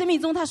在你生命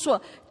中他所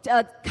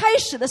开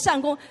始的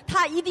善功，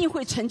他一定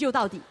会成就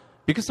到底。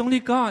 Because only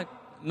God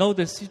knows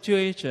the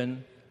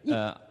situation,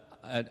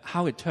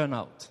 how it turned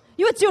out.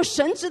 因为只有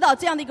神知道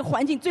这样的一个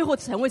环境最后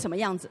成为什么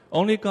样子，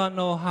 Only God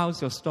knows how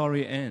your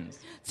story ends.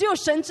 只有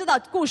神知道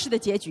故事的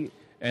结局，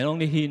 And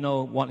only He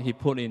knows what He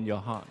put in your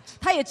heart.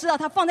 他也知道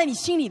他放在你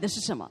心里的是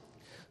什么。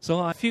 So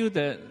I feel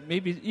that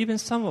maybe even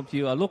some of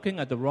you are looking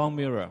at the wrong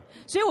mirror,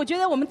 所以我觉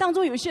得我们当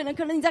中有一些人，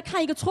可能你在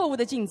看一个错误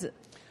的镜子，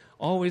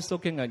 always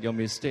looking at your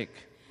mistake.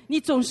 你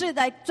总是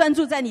在专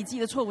注在你自己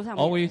的错误上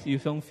面， Always you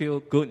don't feel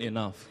good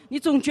enough. 你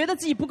总觉得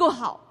自己不够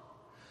好。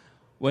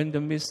 When the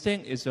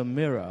mistake is a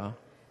mirror,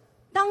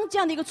 当这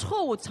样的一个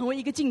错误成为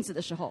一个镜子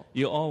的时候，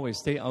 you always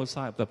stay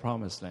outside of the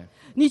promised land.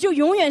 你就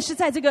永远是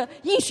在这个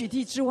应许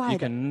地之外 You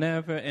的， can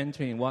never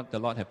enter in what the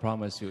Lord has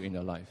promised you in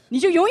your life.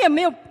 你就永远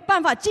没有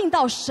办法进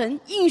到神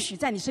应许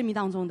在你生命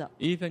当中的。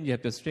 Even you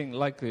have the strength,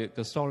 like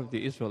the story of the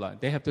Israelites,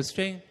 they have the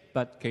strength,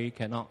 but they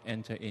cannot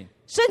enter in.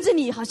 甚至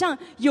你好像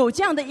有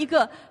这样的一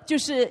个，就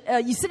是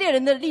以色列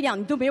人的力量，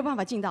你都没有办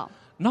法进到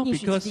Not 应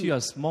许之 because 地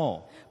you。are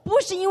small, 不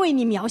是因为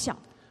你渺小，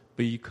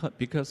 but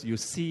because you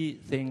see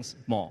things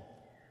more.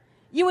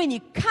 因为你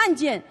看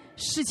见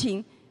事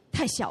情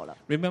太小了。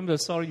 Remember the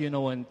story,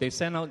 when they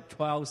sent out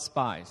 12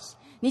 spies.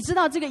 你知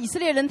道这个以色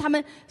列人他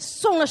们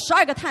送了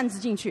12个探子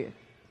进去，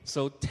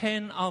 So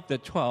 10 of the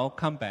 12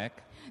 come back.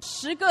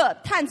 10个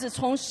探子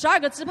从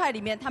12个支派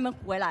里面他们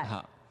回来，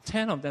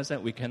 10 of them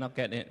said, we cannot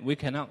get in. We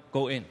cannot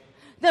go in.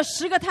 那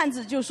10个探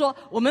子就说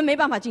我们没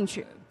办法进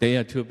去， They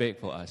are too big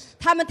for us.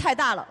 他们太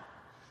大了，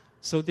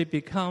 So they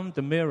become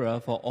the mirror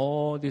for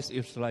all these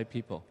Israelite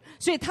people.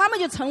 所以他们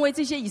就成为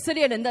这些以色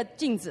列人的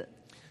镜子。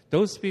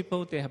 Those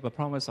people, they have a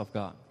promise of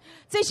God.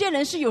 这些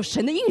人是有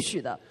神的应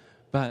许的，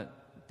 But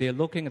they're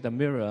looking at the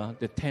mirror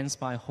the 10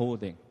 spies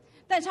holding.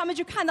 但是他们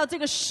就看到这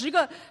个10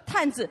个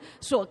探子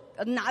所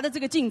拿的这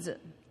个镜子。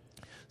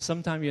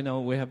 Sometimes,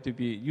 we have to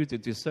be used to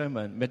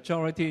discernment.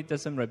 Majority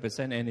doesn't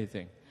represent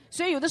anything.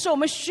 所以有的时候我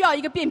们需要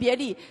一个辨别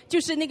力，就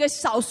是那个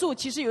少数，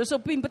其实有的时候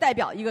并不代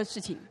表一个事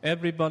情。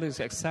 Everybody's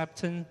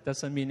acceptance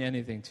doesn't mean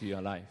anything to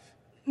your life.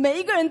 每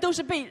一个人都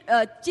是被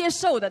接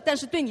受的，但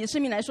是对你的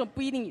生命来说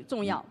不一定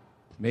重要。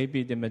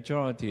 Maybe the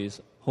majority is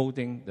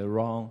holding the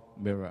wrong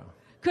mirror.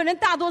 可能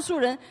大多数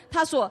人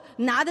他所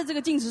拿的这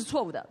个镜子是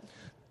错误的，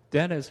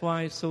 That is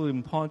why it's so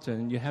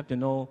important you have to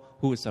know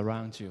who is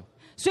around you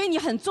所以你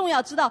很重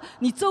要知道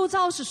你周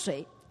遭是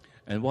谁，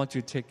 and what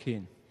you take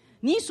in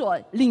你所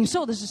领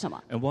受的是什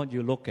么， and what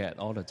you look at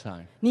all the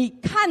time. 你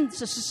看的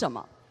是什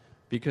么，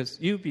 Because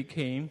you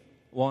became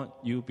what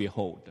you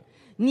behold.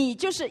 你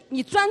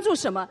专注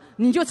什么，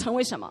你就成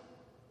为什么。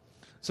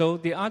 So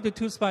the other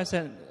 2 spies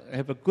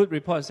have a good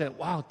report, said,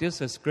 wow,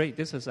 this is great.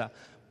 This is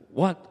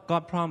what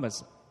God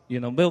promised,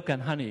 milk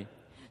and honey.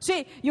 所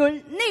以只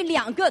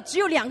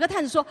有2个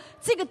探子说，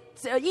这个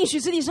应许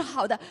之地是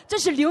好的，这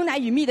是流奶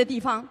与蜜的地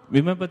方。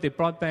 Remember they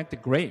brought back the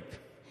grape.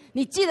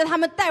 你记得他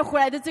们带回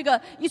来的这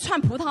个一串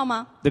葡萄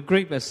吗？ The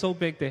grape is so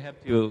big they have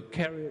to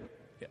carry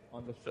it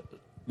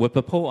with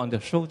a pole on the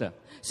shoulder.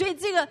 所以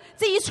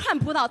这一串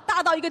葡萄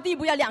大到一个地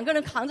步，要2个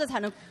人扛着才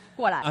能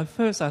过来。 At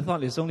first I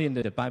thought it's only in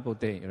the Bible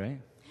day, right?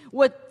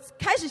 我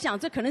开始想，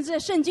这可能是在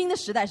圣经的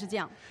时代是这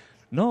样。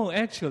 No,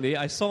 actually,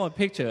 I saw a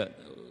picture.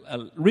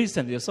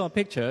 Recently, I saw a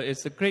picture.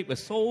 It's the grape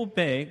is so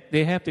big,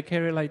 they have to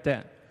carry like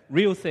that.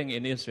 Real thing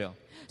in Israel.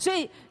 所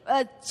以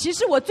其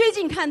实我最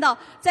近看到，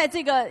在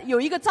这个有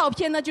一个照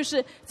片呢，就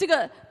是这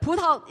个葡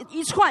萄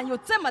一串有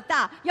这么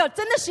大，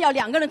真的是要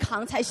2个人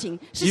扛才行。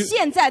是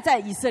现在在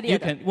以色列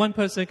的， One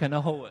person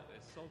cannot hold it.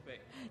 It's so big.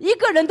 一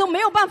个人都没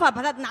有办法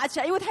把它拿起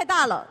来，因为太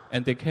大了。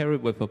 And they carry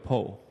it with a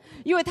pole.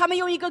 因为他们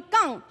用一个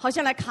杠好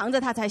像来扛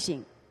着它才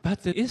行。 But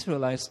the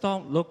Israelites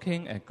stopped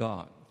looking at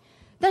God.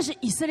 但是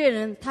以色列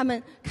人他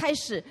们开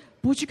始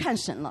不去看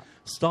神了，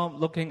 Stop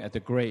looking at the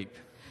grape.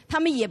 他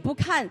们也不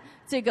看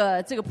这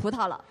个葡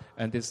萄了，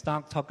 And they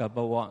start talk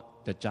about what?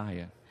 The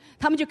giant.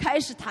 他们就开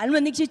始谈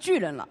论那些巨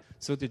人了。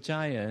 So the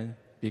giant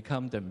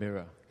become the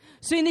mirror.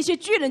 所以那些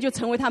巨人就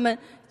成为他们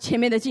前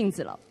面的镜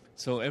子了。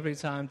 So every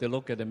time they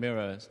look at the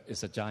mirror,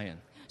 it's a giant.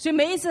 所以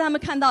每一次他们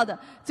看到的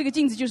这个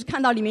镜子，就是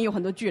看到里面有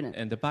很多巨人。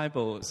 And the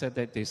Bible said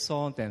that they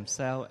saw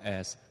themselves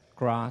as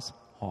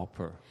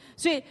grasshopper.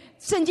 所以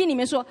圣经里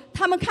面说，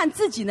他们看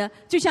自己呢，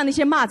就像那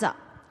些蚂蚱。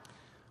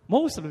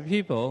 Most of the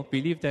people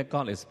believe that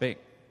God is big.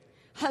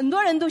 很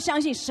多人都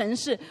相信神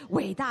是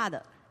伟大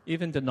的，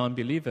 Even the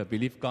non-believer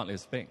believe God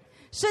is big.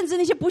 甚至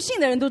那些不信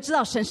的人都知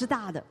道神是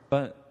大的。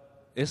 But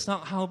it's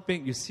not how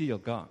big you see your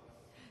God.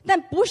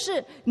 但不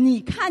是你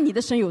看你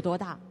的神有多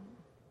大，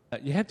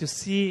 You have to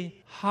see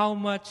how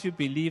much you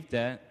believe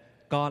that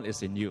God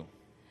is in you.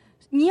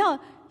 你要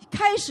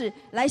开始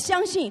来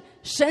相信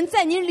神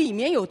在你里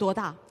面有多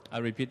大。 I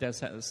repeat that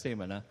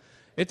statement.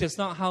 It is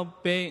not how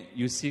big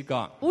you see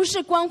God. 不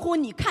是关乎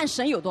你看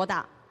神有多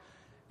大，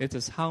 It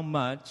is how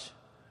much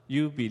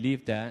you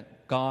believe that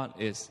God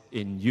is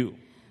in you.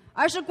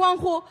 而是关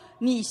乎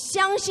你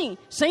相信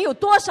神有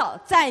多少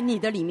在你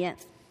的里面。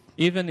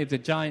 Even if the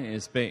giant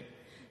is big.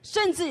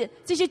 甚至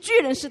这些巨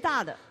人是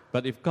大的，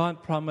 But if God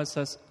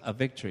promises a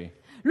victory,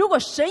 如果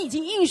神已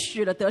经应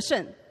许了得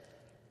胜，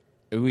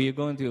 we are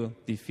going to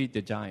defeat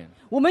the giant.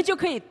 我们就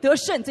可以得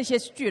胜这些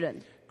巨人。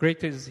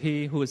 Greater is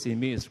he who is in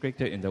me is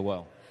greater in the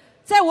world.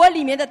 在我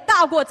里面的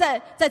大过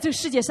在这个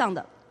世界上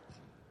的。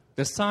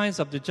 The size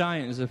of the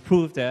giant is a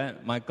proof that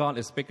my God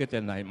is bigger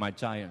than my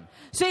giant.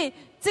 所以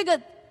这个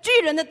巨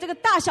人的这个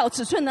大小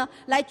尺寸呢，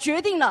来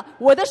决定了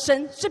我的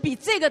神是比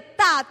这个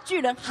大巨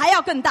人还要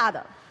更大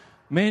的。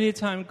 Many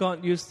times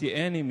God used the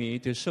enemy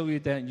to show you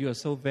that you are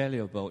so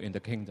valuable in the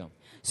kingdom.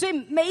 所以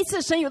每一次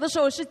神有的时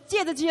候是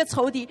借着这些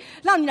仇敌，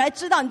让你来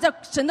知道你在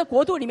神的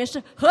国度里面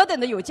是何等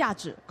的有价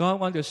值。 God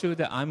wants to show you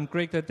that I'm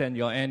greater than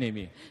your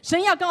enemy.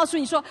 神要告诉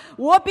你说，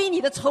我比你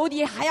的仇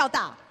敌还要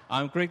大，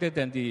 I'm greater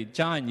than the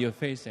giant you're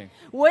facing.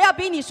 我要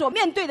比你所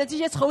面对的这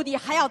些仇敌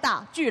还要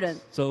大，巨人。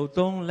 So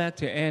don't let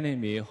the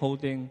enemy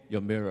holding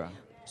your mirror.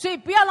 所以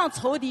不要让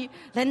仇敌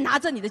来拿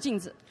着你的镜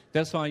子。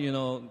 That's why,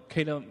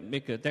 Caleb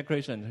make a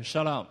declaration,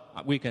 shut up,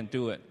 we can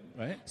do it,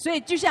 right? 所以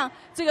就像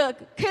这个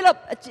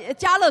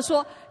加勒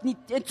说：“你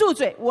住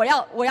嘴，我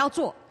要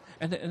做。”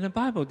 And the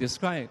Bible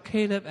describes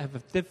Caleb have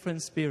a different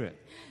spirit.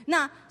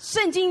 那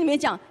圣经里面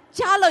讲，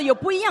加勒有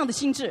不一样的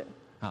心智。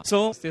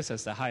 So this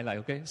is the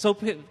highlight, okay? So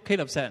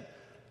Caleb said,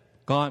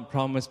 God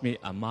promised me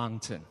a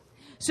mountain.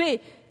 所以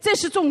这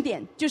是重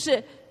点，就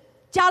是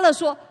加勒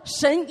说，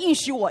神应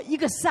许我一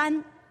个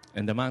山，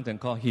 And the mountain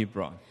called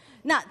Hebron.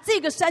 那这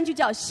个山就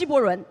叫希伯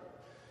伦。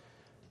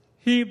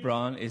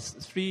Hebron is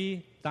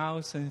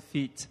 3,000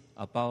 feet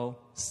above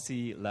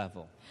sea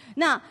level.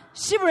 那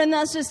希伯伦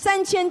呢是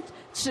3000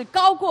尺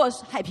高过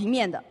海平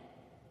面的。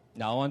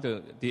 Now, I want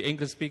the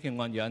English-speaking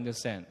one, you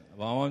understand.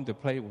 But I want to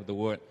play with the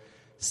word.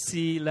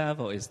 Sea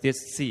level is this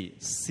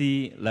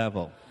sea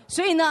level.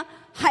 所以呢，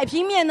海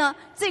平面呢，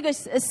这个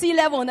sea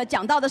level 呢，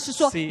讲到的是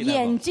说 Sea level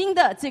眼睛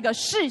的这个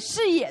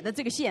视野的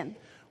这个线。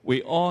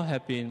 We all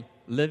have been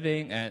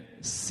living at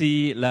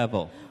sea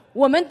level.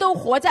 我们都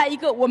活在一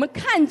个我们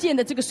看见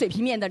的这个水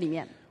平面的里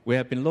面， We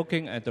have been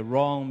looking at the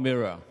wrong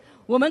mirror.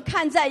 我们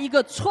看在一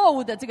个错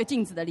误的这个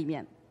镜子的里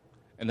面。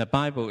 And the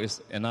Bible is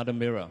another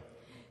mirror.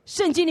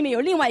 圣经里面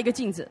有另外一个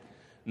镜子，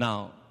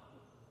 Now,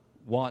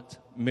 what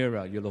mirror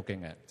are you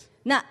looking at?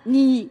 那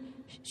你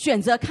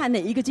选择看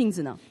哪一个镜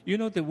子呢？ You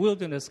know the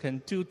wilderness can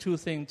do two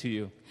things to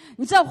you.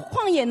 你知道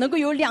旷野能够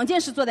有2件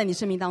事做在你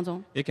生命当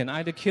中， It can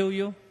either kill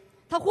you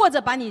它或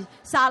者把你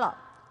杀了，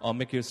 or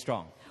make you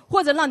strong.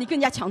 或者让你更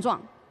加强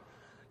壮。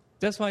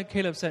 That's why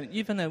Caleb said,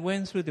 even I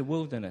went through the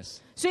wilderness,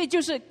 所以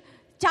就是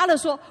加勒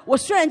说，我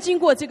虽然经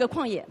过这个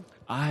旷野，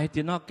 I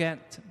did not get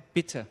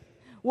bitter.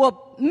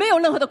 我没有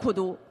任何的苦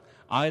毒，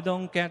 I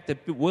don't get the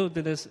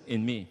wilderness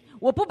in me.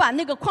 我不把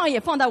那个旷野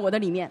放在我的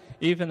里面，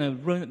 Even I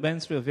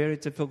went through a very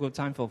difficult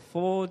time for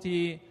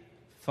 45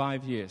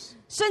 years,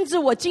 甚至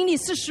我经历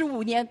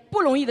45年不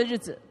容易的日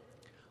子，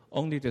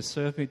 only to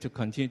serve me to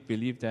continue to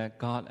believe that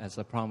God has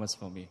a promise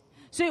for me.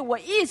 所以我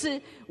一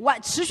直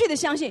持续的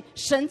相信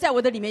神在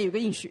我的里面有个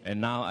应许。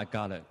 And now I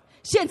got it.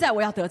 现在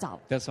我要得着，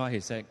 That's why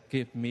he said,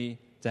 give me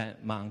that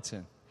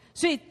mountain.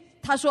 所以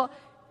他说，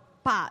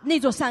把那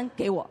座山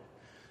给我。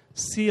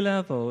 Sea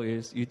level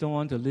is you don't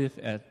want to live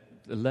at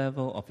the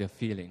level of your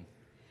feeling.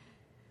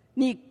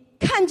 你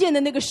看见的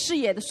那个视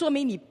野的，说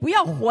明你不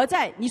要活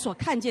在你所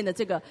看见的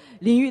这个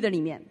领域的里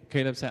面。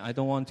 Caleb said, I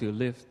don't want to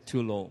live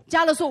too low.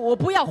 加勒说，我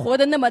不要活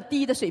得那么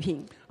低的水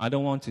平， I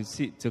don't want to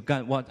see to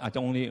get what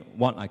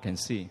I can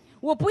see.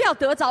 我不要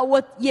得着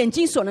我眼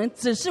睛所能，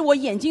只是我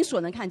眼睛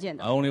所能看见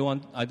的。 I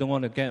don't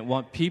want to get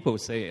what people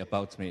say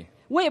about me.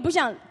 我也不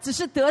想只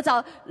是得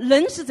着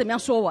人是怎么样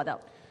说我的。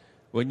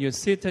 When you're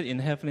seated in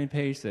heavenly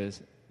places,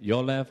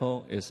 your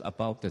level is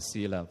above the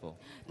sea level.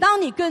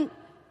 当你跟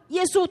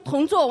耶稣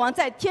同作王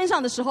在天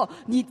上的时候，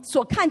你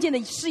所看见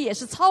的视野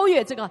是超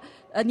越这个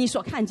你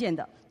所看见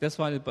的。 That's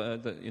why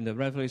in the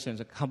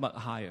Revelations, come up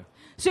higher.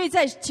 所以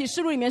在启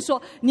示录里面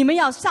说，你们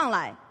要上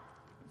来，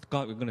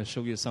 God, we're going to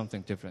show you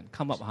something different.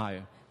 Come up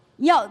higher.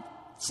 你要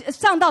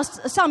上到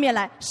上面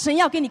来，神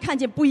要给你看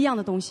见不一样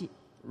的东西。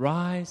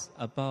 Rise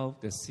above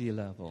the sea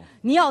level.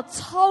 你要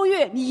超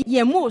越你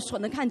眼目所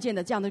能看见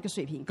的这样的一个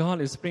水平。 God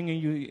is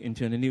bringing you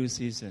into the new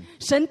season.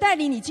 神带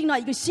领你进到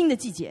一个新的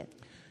季节，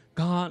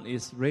 God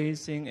is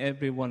raising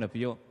every one of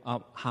you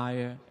up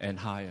higher and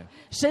higher,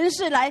 神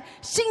是来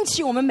兴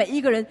起我们每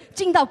一个人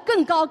进到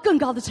更高更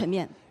高的层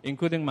面。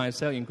 including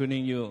myself,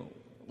 including you.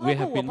 We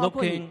have been 包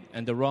括你。 looking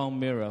at the wrong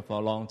mirror for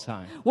a long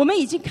time. 我们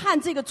已经看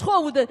这个错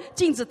误的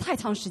镜子太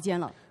长时间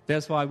了，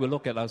 That's why we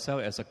look at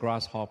ourselves as a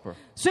grasshopper,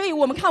 所以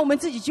我们看我们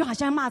自己就好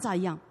像蚂蚱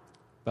一样，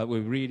 but we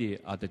really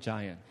are the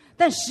giant.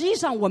 但实际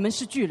上我们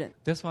是巨人。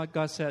 That's why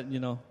God said,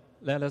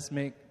 let us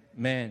make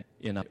man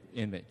in our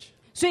image.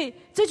 所以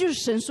这就是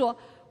神说，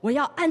我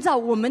要按照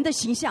我们的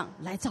形象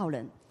来造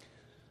人。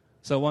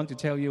 So I want to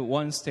tell you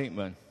one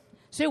statement.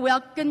 所以我要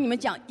跟你们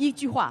讲一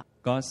句话，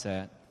 God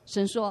said,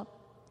 神说，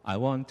 I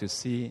want to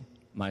see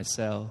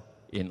myself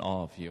in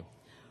all of you.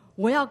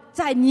 我要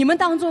在你们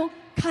当中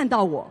看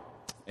到我。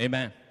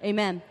 Amen.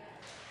 Amen。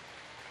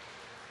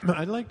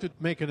 I'd like to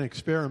make an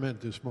experiment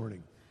this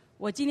morning.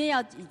 我今天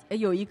要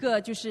有一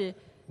个就是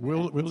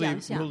We'll 讲 leave,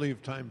 一下 we'll leave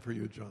time for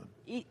you,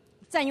 John.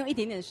 占用一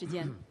点点的时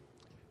间。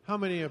 How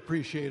many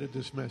appreciated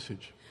this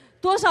message?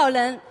 多少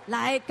人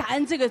来感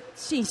恩这个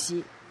信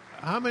息？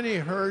 How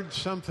many heard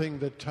something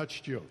that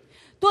touched you?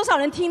 多少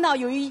人听到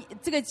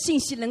这个信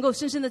息能够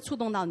深深的触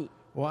动到你？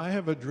 Well, I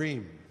have a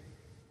dream.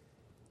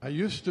 I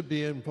used to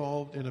be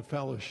involved in a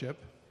fellowship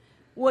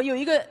我有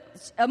一个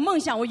梦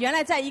想，我原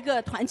来在一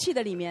个团契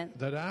的里面，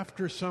 that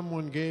after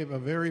someone gave a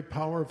very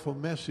powerful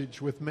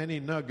message with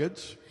many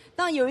nuggets,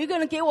 当有一个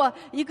人给我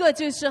一个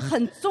就是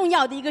很重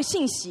要的一个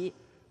信息，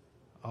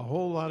 a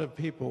whole lot of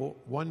people,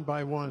 one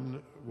by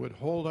one, would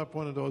hold up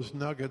one of those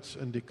nuggets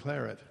and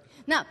declare it.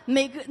 那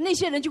那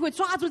些人就会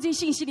抓住这些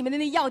信息里面的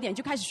那个要点，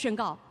就开始宣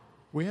告。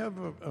 We have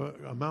an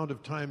amount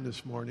of time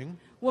this morning.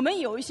 我们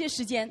有一些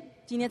时间，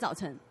今天早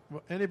晨，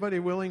 Anybody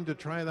willing to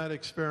try that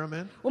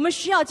experiment? 我们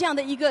需要这样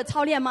的一个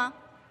操练吗？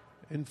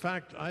 In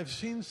fact, I've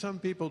seen some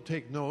people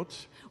take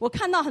notes, 我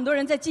看到很多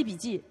人在记笔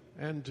记，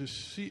 and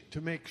to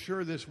make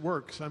sure this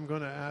works, I'm going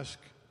to ask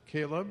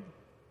Caleb,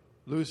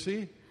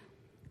 Lucy,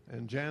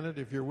 and Janet,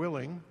 if you're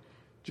willing,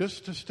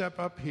 just to step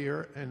up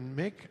here and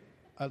make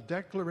a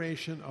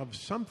declaration of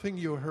something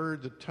you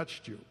heard that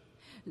touched you.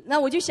 那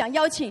我就想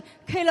邀请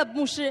Caleb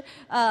牧师、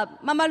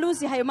妈妈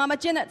Lucy 还有妈妈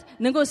Janet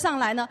能够上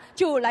来呢，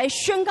就来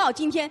宣告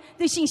今天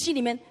这信息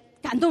里面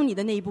感动你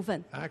的那一部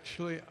分。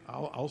 Actually,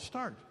 I'll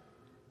start.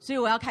 所以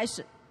我要开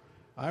始。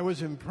 I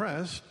was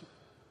impressed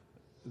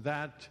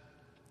that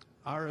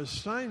our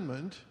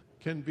assignment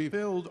can be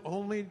filled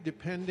only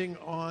depending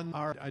on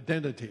our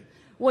identity.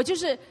 我就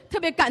是特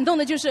别感动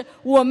的，就是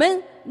我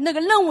们那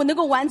个任务能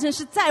够完成，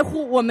是在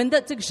乎我们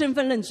的这个身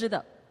份认知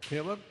的。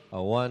 Caleb?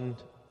 One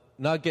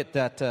nugget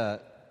that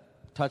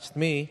touched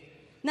me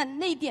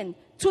那一点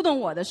触动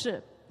我的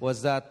是，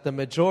 was that the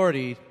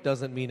majority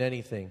doesn't mean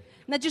anything.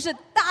 那就是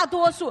大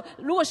多数，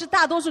如果是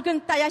大多数跟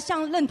大家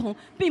相认同，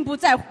并不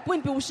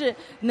是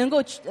能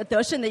够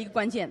得胜的一个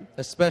关键。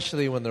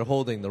 Especially when they're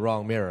holding the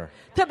wrong mirror.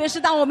 特别是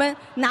当我们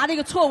拿了一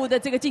个错误的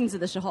这个镜子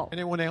的时候，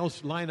 Anyone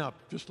else line up?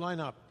 Just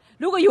line up.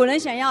 如果有人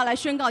想要来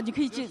宣告，你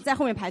可以在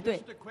后面排队。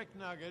 Just a quick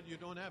nugget. You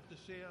don't have to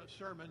say a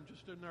sermon,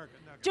 just a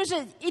nugget. 就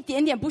是一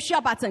点点，不需要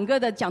把整个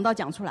的讲道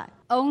讲出来。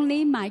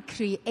 Only my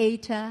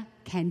Creator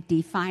can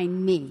define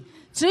me.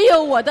 只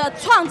有我的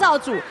创造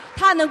主，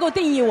他能够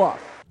定义我。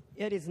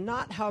 It is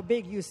not how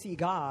big you see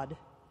God,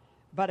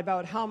 but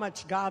about how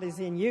much God is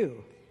in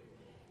you.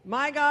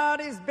 My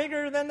God is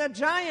bigger than the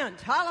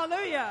giant.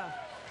 Hallelujah.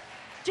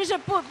 就是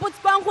不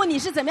关乎你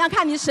是怎么样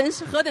看你神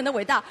是何等的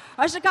伟大，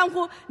而是关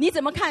乎你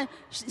怎么看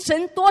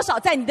神多少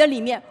在你的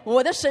里面。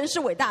我的神是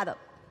伟大的。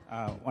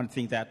 One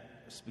thing that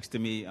speaks to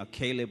me,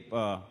 Caleb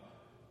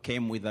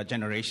came with the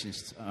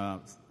generations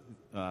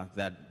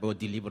that were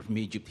delivered from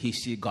Egypt. He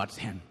see God's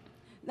hand.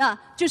 那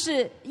就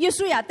是耶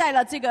稣亚带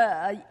了这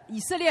个以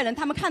色列人，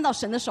他们看到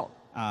神的手。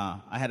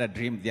 I had a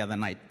dream the other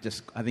night,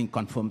 just I think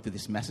confirmed to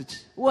this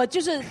message. 我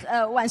就是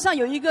晚上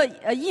有一个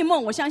异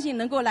梦，我相信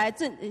能够来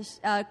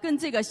跟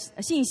这个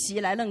信息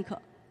来认可。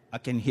 I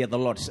can hear the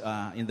Lord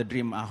in the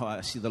dream.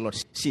 I see the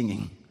Lord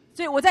singing.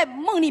 所以我在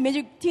梦里面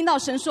就听到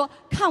神说：“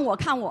看我，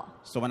看我。”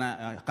 So when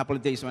a couple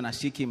of days when I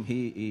seek Him,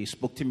 He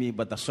spoke to me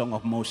about the song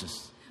of Moses.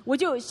 我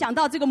就想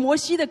到这个摩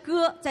西的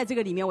歌，在这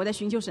个里面，我在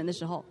寻求神的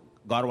时候，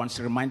 God wants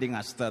reminding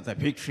us the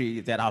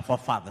victory that our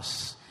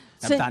forefathers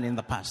have done in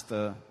the past.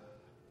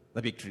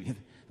 The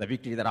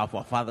victory that our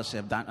forefathers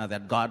have done,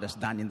 that God has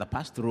done in the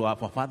past through our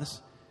forefathers.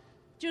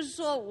 就是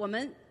说我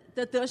们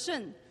的得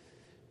胜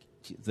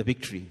The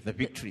victory. The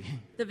victory,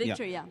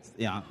 yeah.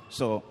 Yeah.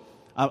 So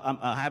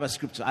I have a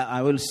scripture.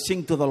 I will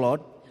sing to the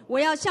Lord. 我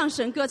要向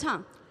神歌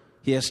唱，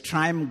 He has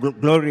triumphed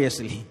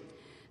gloriously.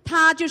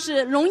 他就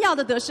是荣耀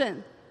的得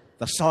胜，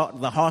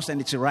 The horse and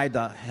its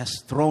rider has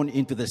thrown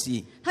into the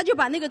sea. 他就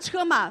把那个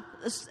车马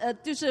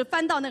就是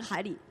翻到那个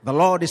海里。 The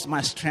Lord is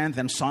my strength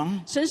and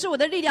song. 神是我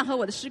的力量和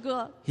我的诗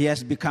歌， He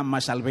has become my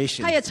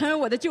salvation. 他也成为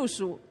我的救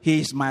赎，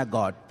 He is my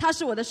God, 他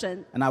是我的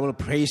神， and I will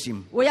praise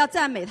Him, 我要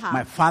赞美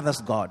my 他， Father's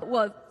God,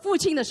 我父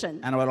亲的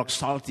神， and I will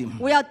exalt Him.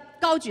 我要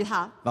高举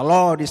他。 The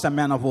Lord is a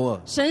man of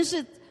war. 神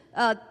是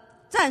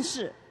战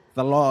士，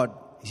 The Lord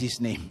is His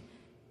name.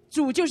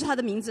 主就是他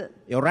的名字。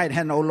 Your right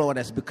hand, O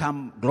Lord, has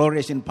become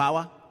glorious in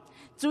power.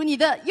 主，你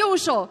的右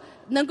手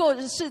能够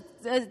是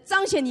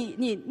彰显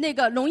你那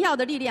个荣耀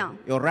的力量。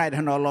 Your right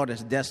hand, O Lord,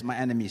 has dashed my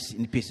enemies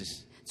in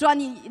pieces. 主啊，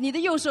你的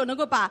右手能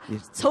够把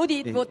仇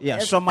敌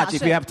Yeah, so much.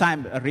 If you have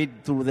time, read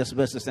through these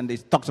verses, and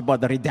it talks about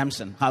the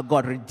redemption, how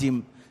God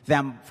redeemed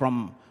them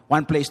from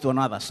one place to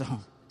another. So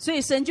所以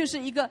神就是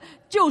一个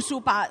救赎，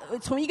把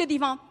从一个地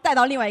方带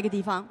到另外一个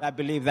地方。 I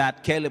believe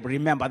that Caleb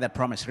remember that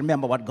promise.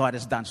 Remember what God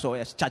has done. So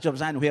as Church of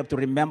Zion, we have to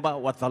remember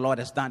what the Lord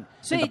has done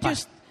所 in 以 the 就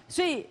是 past.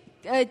 所以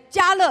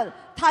加勒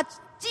他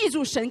记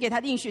住神给他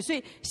的应许，所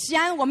以西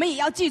安我们也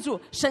要记住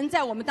神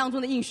在我们当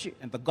中的应许。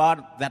 And the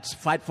God that's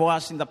fight for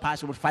us in the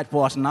past will fight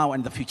for us now and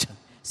in the future.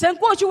 神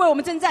过去为我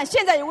们征战，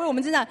现在也为我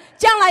们征战，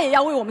将来也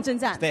要为我们征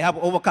战。 They have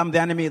overcome the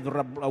enemy, the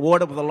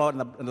word of the Lord,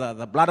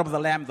 the blood of the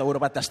Lamb, the word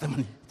of our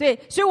testimony. 对，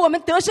所以我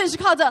们得胜是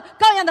靠着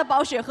羔羊的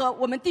宝血和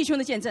我们弟兄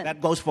的见证。 That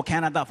goes for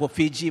Canada, for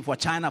Fiji, for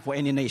China, for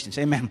any nations.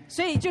 Amen.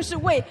 所以就是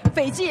为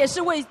斐济，也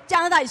是为加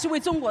拿大，也是为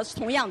中国，是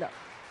同样的。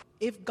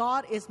 If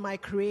God is my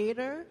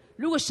creator,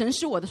 如果神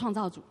是我的创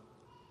造主，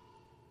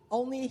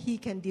 only He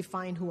can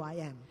define who I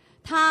am.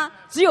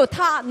 只有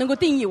他能够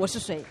定义我是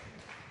谁。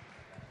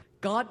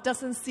 God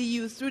doesn't see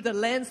you through the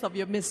lens of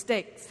your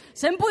mistakes.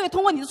 神不会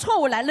通过你的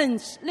错误来认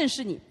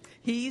识你，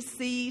 He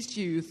sees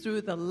you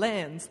through the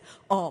lens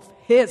of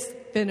His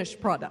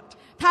finished product.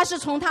 他是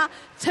从他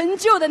成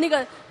就的那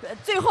个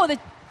最后的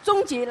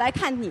终结来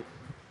看你。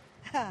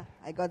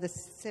 I got a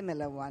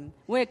similar one.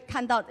 我也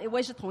看到，我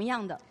也是同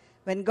样的。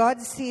 When God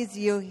sees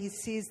you, He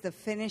sees the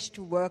finished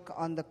work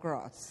on the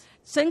cross.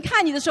 神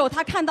看你的时候，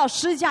他看到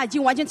十字架已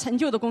经完全成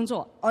就的工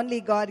作，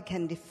 Only God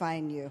can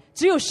define you.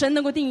 只有神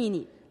能够定义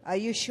你。 Are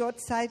you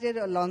short-sighted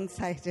or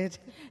long-sighted?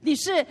 你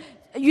是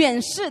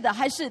远视的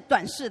还是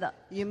短视的？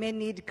 You may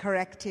need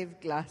corrective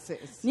glasses.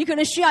 你可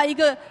能需要一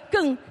个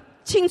更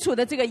清楚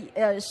的这个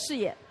视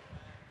野。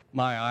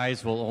 My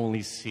eyes will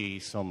only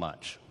see so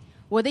much,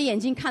 我的眼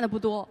睛看的不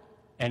多，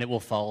 and it will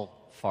fall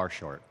far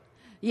short.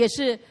 也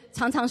是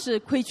常常是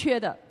亏缺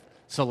的。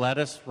 So let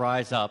us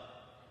rise up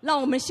让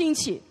我们兴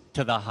起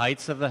to the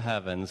heights of the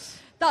heavens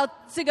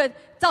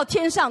到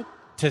天上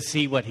to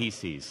see what He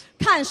sees.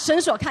 看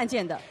神所看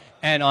见的。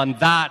 And on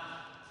that,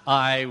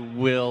 I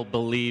will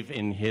believe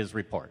in His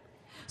report.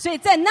 所以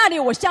在那里，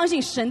我相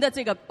信神的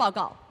这个报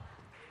告。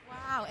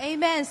 Wow,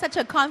 amen. Such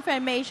a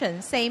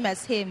confirmation, same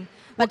as him.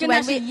 我 But 跟他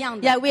when 是一样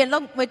we 的。 yeah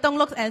we don't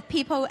look at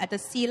people at the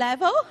sea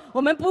level,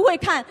 我们不会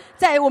看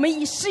在我们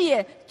以视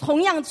野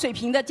同样水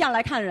平的这样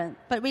来看人，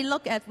 but we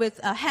look at with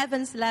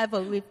heaven's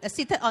level, with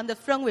seated on the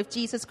throne with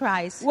Jesus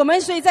Christ. 我们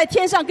所以在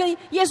天上跟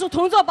耶稣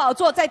同坐宝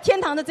座，在天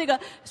堂的这个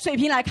水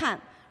平来看，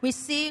 We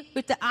see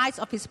with the eyes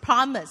of His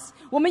promise.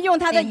 我们用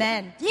他的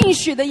Amen 应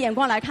许的眼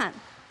光来看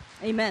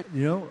 ，Amen。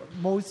 You know,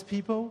 most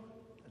people,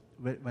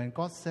 when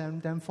God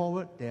sends them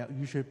forward, they are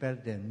usually better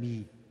than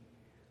me.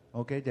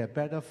 Okay, they're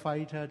better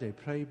fighter, they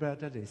play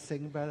better, they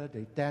sing better,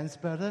 they dance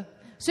better.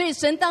 所以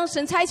当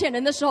神差遣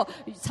人的时候，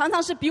常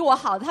常是比我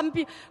好的，他们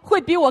会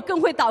比我更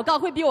会祷告，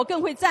会比我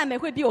更会赞美，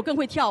会比我更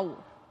会跳舞。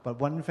 But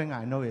one thing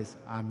I know is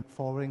I'm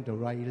following the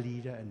right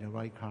leader and the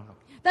right crowd.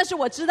 但是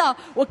我知道，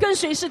我跟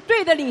随是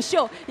对的领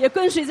袖，也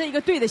跟随着一个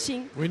对的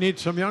心。 We need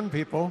some young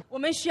people. 我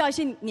们需要一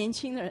些年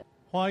轻的人。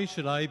 Why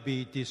should I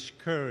be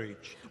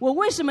discouraged? 我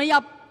为什么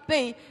要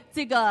被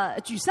这个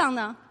沮丧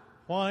呢？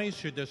 Why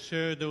should the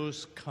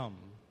shadows come?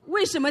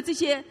 为什么这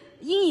些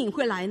阴影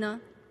会来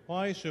呢？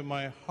 Why should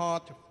my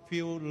heart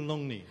feel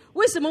lonely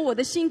为什么我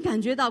的心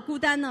感觉到孤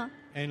单呢？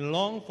 and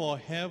long for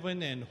heaven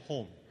and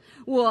home?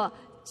 我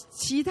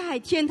期待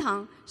天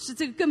堂是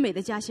这个更美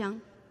的家乡。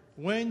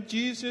 When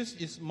Jesus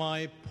is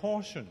my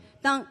portion,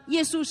 当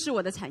耶稣是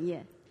我的产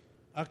业，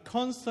 a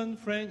constant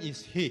friend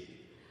is He.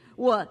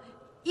 我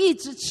一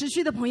直持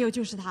续的朋友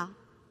就是他。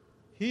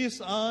 His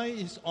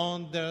eye is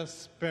on the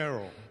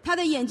sparrow, 他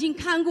的眼睛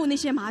看顾那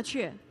些麻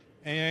雀，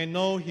 and I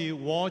know He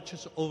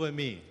watches over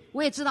me.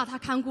 我也知道他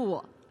看顾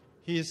我。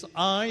 His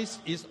eyes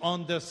is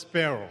on the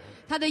sparrow,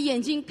 他的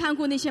眼睛看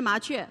顾那些麻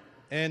雀，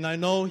 and I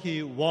know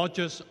He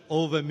watches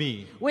over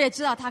me. 我也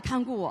知道他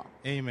看顾我。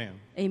 Amen.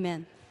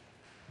 Amen。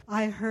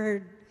 I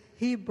heard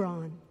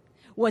Hebron.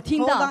 我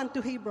听 Hold 到 on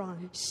to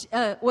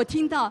Hebron. 我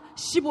听到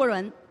希伯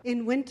伦，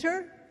 In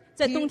winter,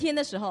 在冬天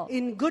的时候，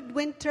 in good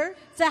winter,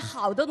 在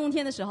好的冬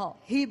天的时候，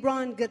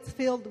 Hebron gets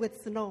filled with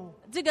snow.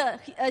 这个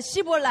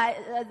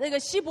那个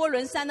希伯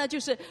伦山呢，就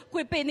是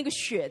会被那个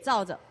雪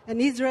罩着。 And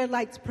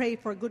Israelites pray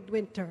for good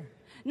winter.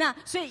 那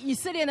所以以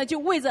色列呢，就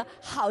为着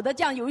好的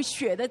这样有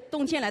雪的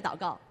冬天来祷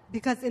告。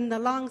 Because in the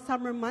long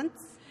summer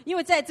months, 因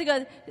为在这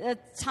个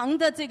长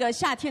的这个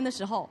夏天的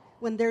时候，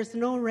 when there's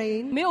no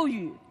rain, 没有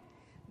雨，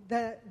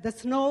 the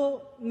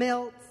snow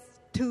melts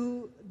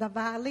to the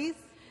valleys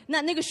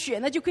那个雪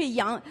呢就可以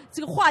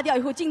这个化掉以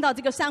后进到这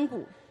个山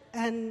谷，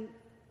 and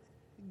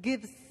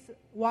gives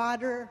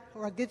water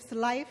or gives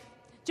life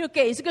就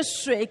给这个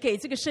水，给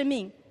这个生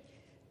命，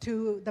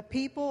 to the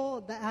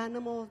people, the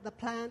animals, the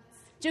plants.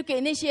 就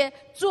给那些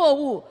作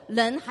物、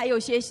人，还有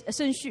一些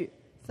生畜。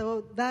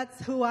 So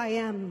that's who I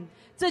am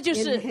这就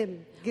in 是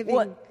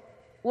him,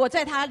 我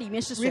在他里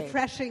面是水，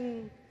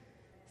 refreshing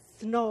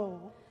snow.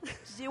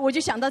 我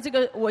就想到这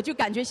个，我就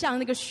感觉像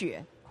那个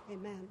雪。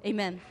 Amen.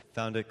 Amen。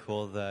 Found it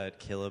cool that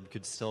Caleb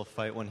could still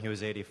fight when he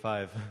was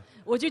 85.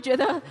 我就觉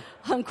得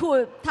很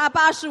酷，他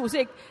85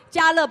岁，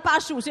加勒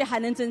85岁还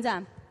能征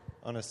战。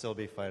 I'm gonna still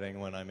be fighting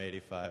when I'm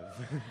 85.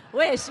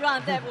 我也希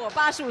望在我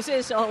85岁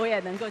的时候，我也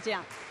能够这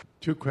样。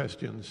 Two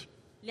questions.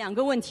 2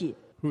个问题：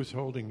 Who's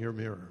holding your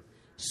mirror?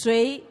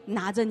 谁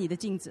拿着你的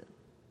镜子？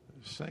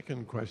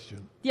 Second question.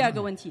 第2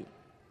个问题：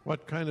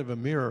 What kind of a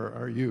mirror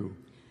are you?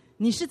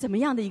 你是怎么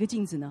样的一个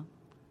镜子呢？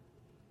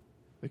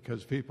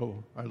 Because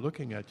people are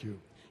looking at you.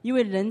 因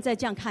为人在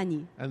这样看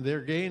你， And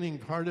they're gaining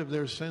part of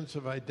their sense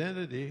of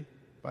identity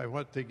by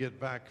what they get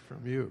back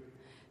from you.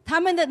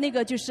 他们的那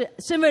个就是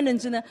身份认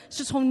知呢，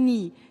是从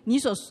你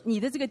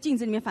的这个镜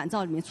子里面反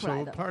照里面出来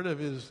So 的。 part of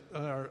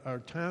our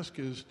task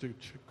is to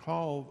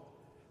call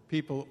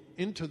people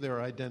into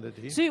their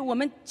identity 所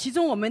以其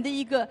中我们的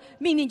一个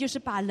命令就是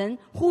把人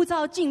呼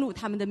召进入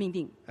他们的命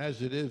定， as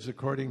it is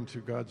according to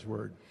God's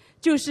word.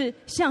 就是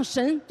像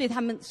神对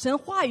他们神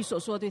话语所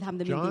说对他们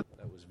的命定。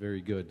 That was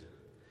very good.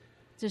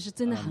 这是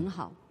真的很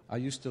好。 I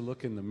used to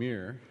look in the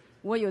mirror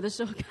我有的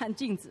时候看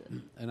镜子，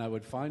 and I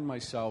would find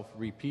myself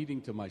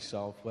repeating to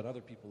myself what other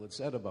people had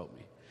said about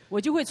me.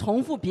 我就会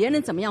重复别人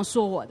怎么样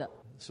说我的。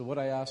 So what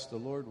I asked the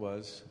Lord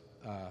was,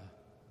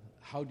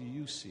 how do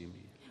you see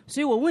me? 所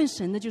以我问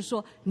神的就是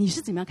说，你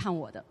是怎么样看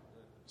我的？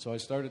 So I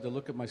started to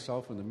look at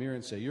myself in the mirror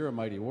and say, you're a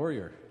mighty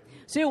warrior.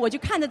 所以我就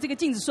看着这个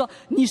镜子说，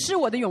你是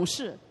我的勇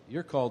士，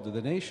 You're called to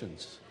the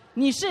nations.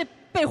 你是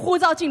被呼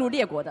召进入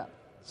列国的。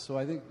 So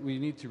I think we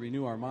need to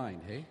renew our mind,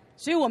 hey?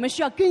 所以我们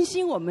需要更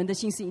新我们的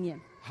心思意念。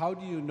 How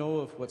do you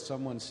know if what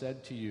someone said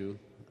to you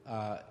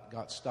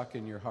got stuck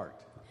in your heart?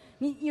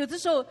 你有的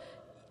时候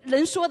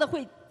人说的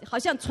会好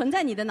像存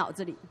在你的脑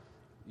子里，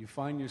 You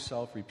find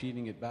yourself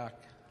repeating it back,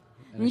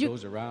 and 你 it 就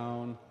goes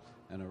around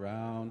and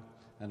around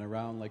and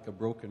around like a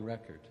broken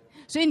record.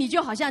 所以你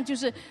就好像就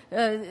是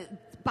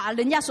把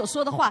人家所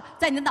说的话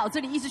在你的脑子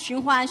里一直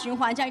循环，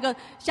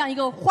像一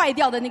个坏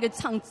掉的那个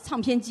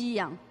唱片机一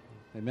样。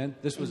 Amen.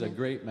 This was a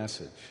great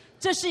message.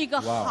 这是一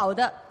个好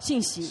的信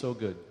息， So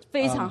good.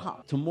 非常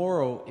好。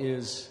 Tomorrow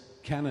is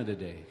Canada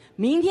Day.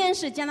 明天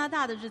是加拿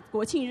大的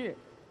国庆日。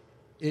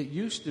 It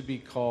used to be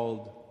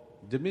called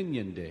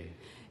Dominion Day.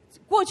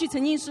 过去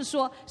曾经是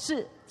说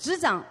是执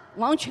掌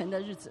王权的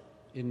日子。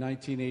in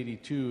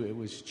 1982, it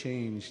was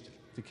changed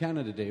to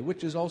Canada Day,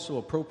 which is also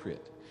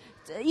appropriate.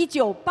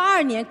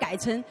 1982年改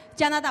成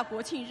加拿大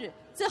国庆日，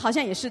这好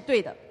像也是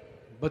对的。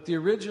 But the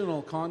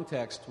original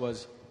context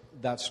was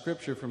that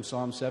scripture from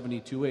Psalm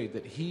 72:8,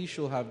 that he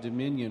shall have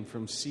dominion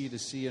from sea to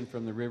sea and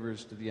from the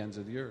rivers to the ends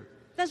of the earth.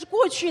 但是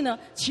过去呢，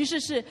其实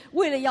是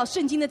为了要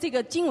圣经的这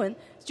个经文，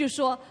就是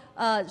说，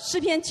诗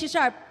篇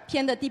72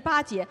篇的第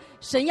8节，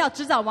神要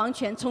执掌王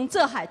权，从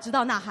这海直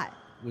到那海。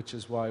 Which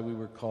is why we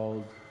were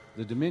called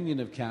the Dominion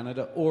of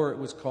Canada, or it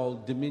was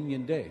called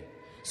Dominion Day.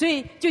 所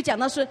以就讲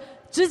到是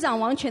执掌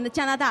王权的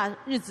加拿大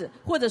日子，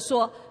或者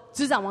说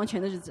执掌王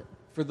权的日子。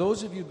 For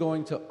those of you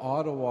going to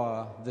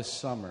Ottawa this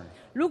summer,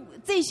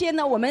 这些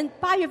呢，我们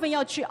8月份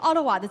要去奥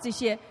特瓦的这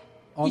些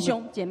弟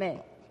兄姐妹，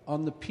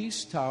 on the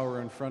Peace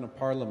Tower in front of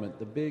Parliament,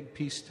 the big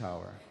Peace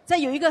Tower, 在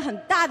有一个很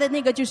大的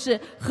那个就是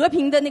和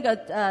平的那个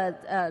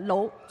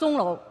钟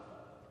楼，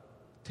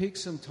 take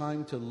some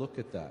time to look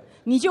at that.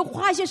 你就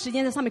花一些时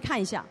间在上面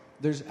看一下。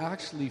 There's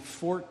actually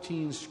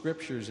 14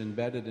 scriptures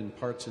embedded in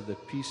parts of the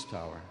Peace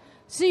Tower.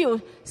 是有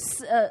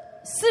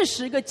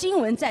40个经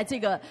文在这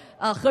个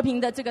和平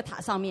的这个塔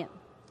上面。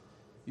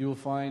 You will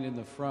find in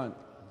the front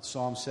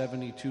Psalm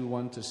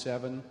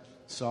 72:1-7,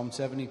 Psalm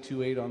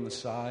 72:8 on the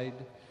side.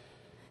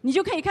 你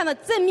就可以看到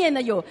正面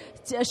呢有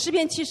诗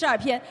篇72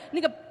篇，那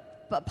个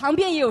旁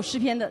边也有诗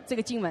篇的这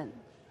个经文。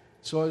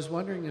 So I was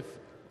wondering if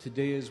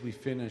today as we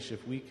finish, if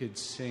we could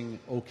sing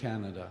O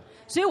Canada.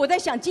 所以我在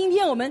想，今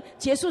天我们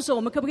结束的时候，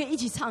我们可不可以一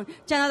起唱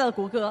加拿大的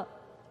国歌？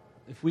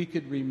 If we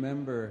could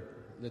remember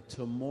that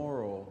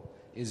tomorrow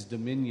is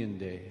Dominion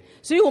Day.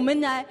 所以我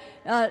们来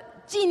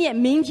纪念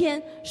明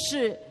天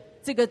是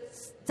这个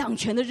掌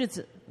权的日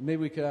子。 Maybe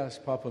we could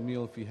ask Papa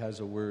Emil if he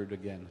has a word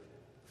again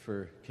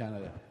for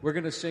Canada. We're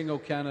going to sing O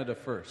Canada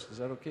first. Is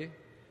that okay?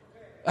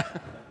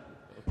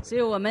 所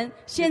以我们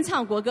先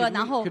唱国歌，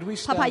然后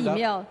Papa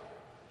Emil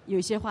有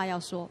一些话要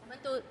说，我们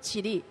都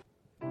起立。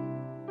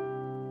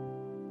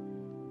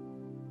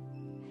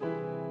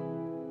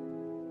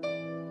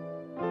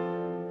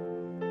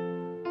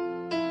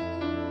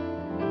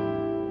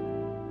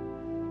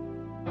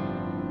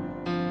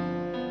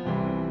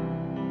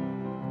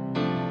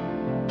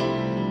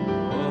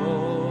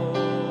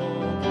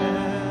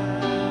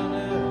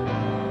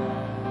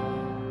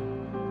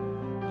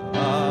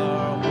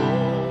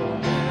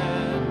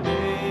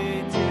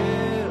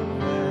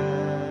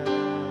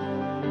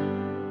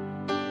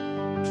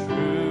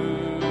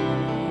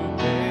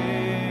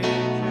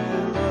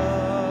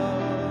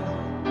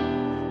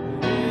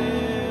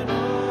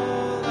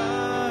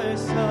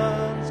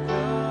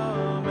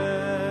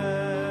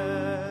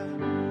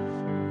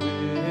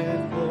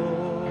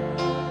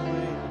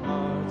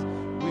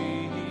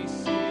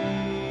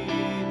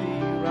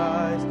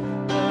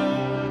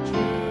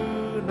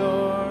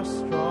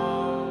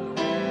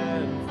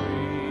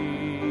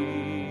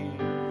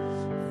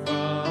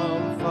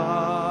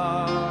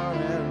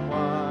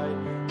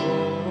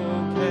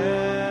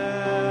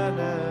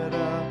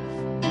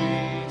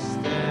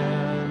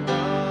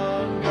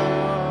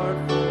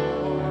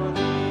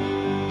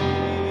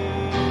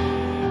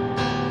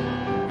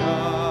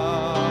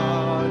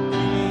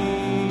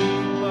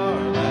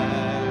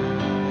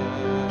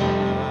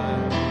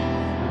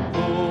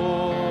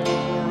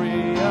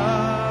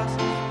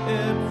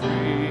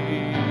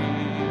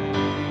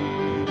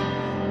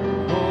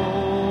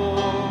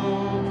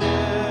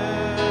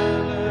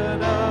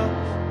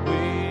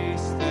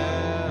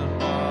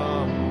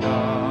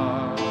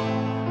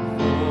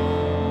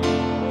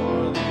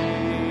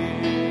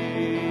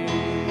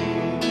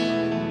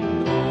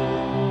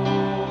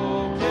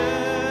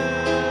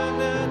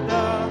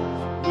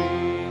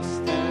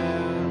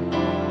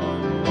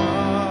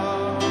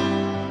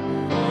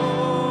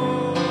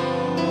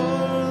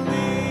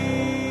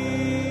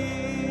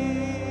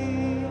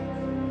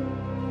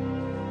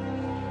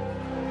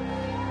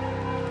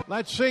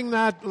Let's sing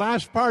that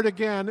last part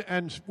again,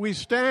 and we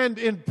stand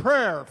in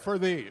prayer for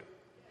thee.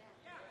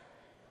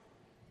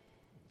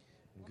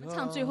 我们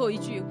唱最后一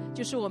句，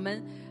就是我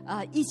们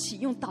一起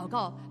用祷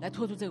告来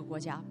托住这个国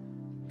家。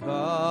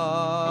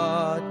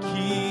 God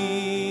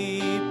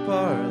keep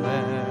our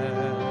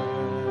land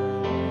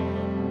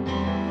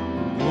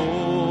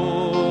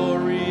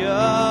glorious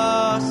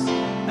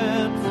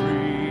and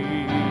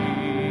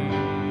free.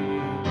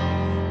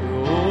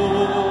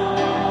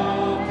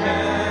 Oh,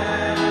 Canada,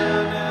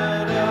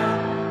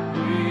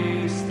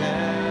 we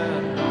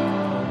stand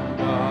on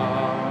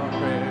our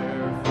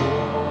prayer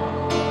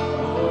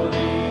for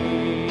thee.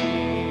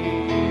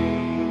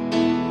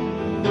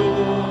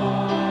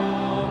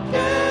 Oh,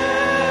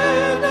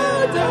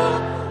 Canada,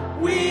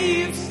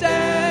 we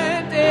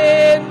stand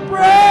in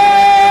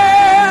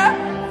prayer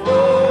for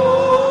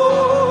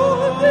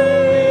thee.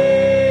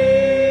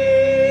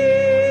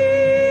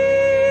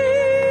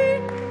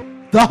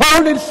 The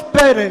Holy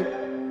Spirit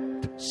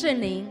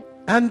圣灵，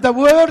 and the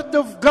Word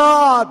of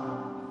God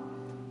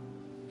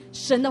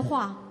神的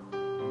话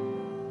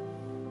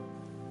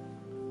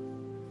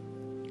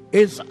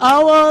is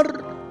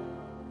our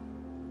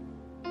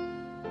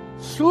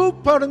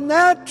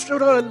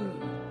supernatural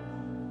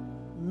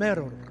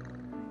mirror.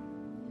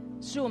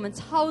 使我们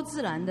超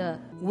自然的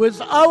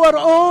With our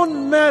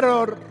own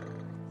mirror,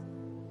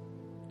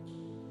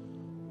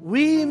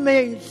 we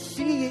may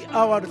see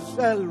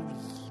ourselves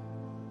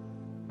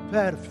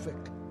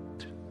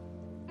perfect.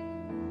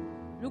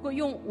 如果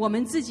用我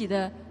们自己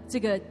的这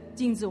个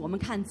镜子，我们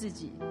看自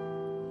己，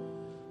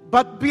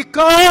 But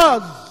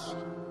because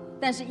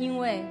但是因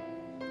为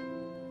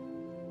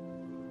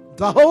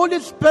the Holy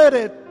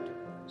Spirit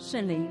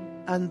圣灵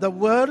and the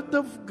Word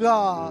of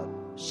God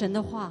神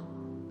的话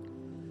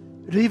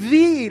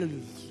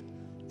reveals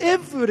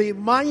every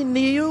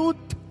minute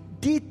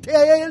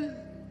detail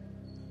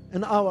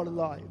in our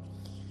lives.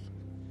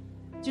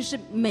 就是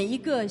每一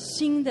个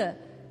新的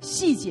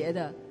细节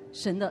的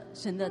神的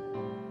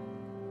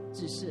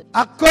指示，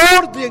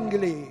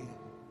 Accordingly,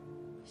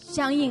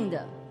 相应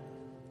的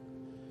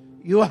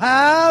you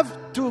have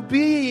to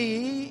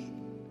be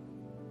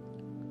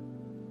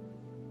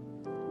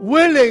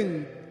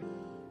willing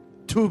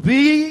to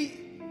be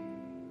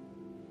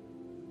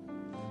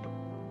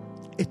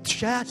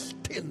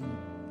chastened.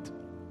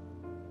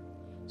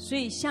 所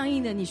以相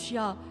应的你需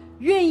要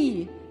愿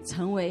意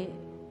成为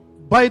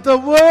by the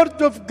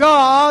Word of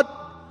God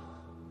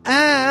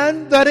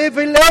and the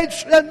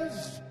revelations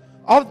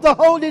of the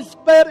Holy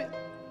Spirit.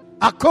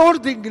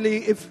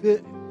 Accordingly,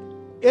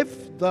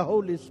 if the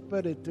Holy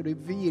Spirit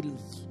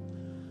reveals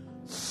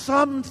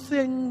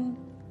something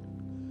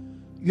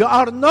you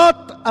are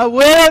not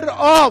aware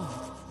of,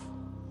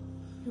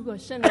 如果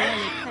圣灵让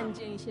你看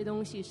见一些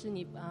东西是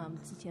你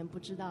之前不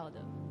知道的，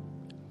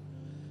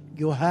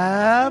 you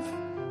have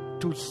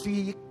to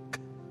seek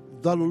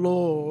the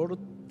Lord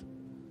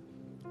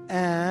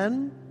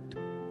and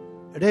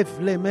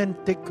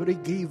reflementic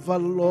regive the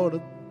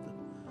Lord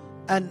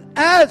and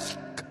ask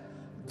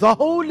the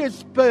Holy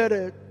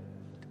Spirit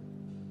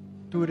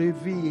to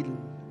reveal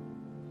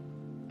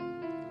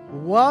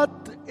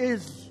what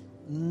is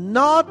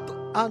not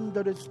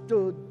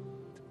understood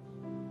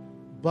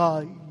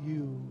by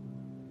you.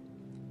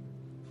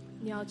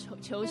 你要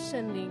求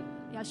圣灵，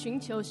要寻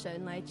求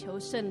神来求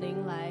圣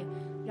灵来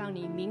让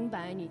你明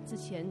白你之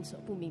前所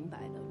不明白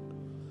的。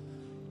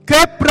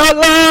Que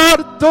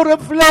pralar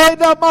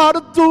torflena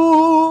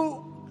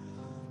martu,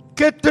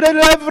 que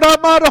trelevra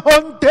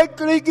marhon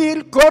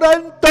tekrigil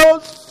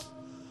corentos,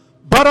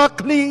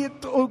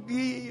 baraklit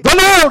ugi. The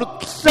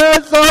Lord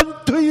says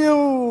unto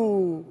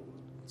you,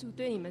 主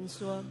对你们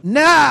说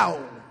now,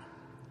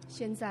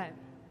 现在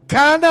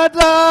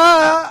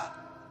Canada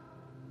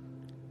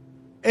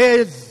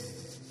is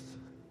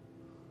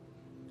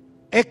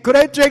a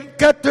Christian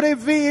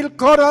Catreville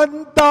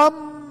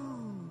Corundum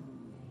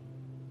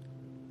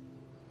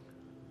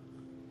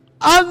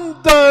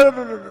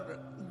under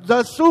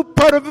the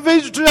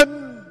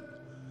supervision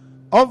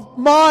of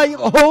my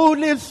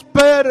Holy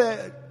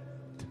Spirit.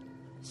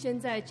 现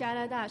在加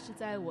拿大是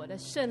在我的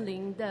圣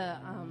灵的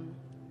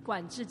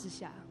管制之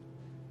下，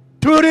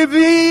 To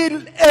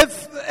reveal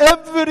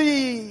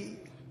every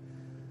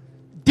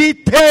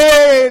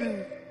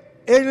detail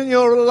in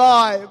your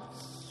lives.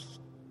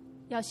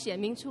 要显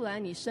明出来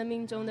你生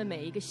命中的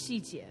每一个细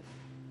节。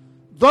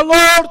 The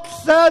Lord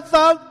says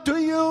unto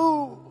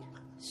you,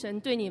 神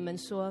对你们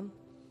说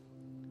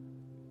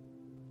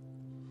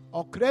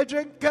O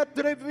Christian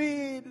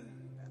Catreville,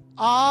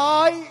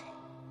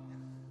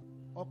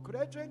 O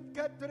Christian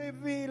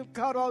Catreville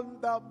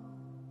Carondam,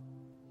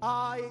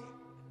 I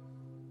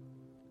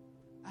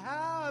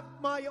have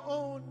my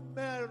own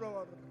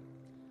mirror.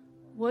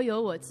 我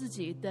有我自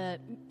己的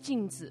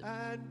镜子，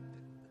 And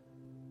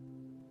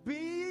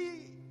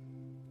be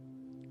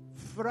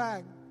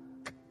frank.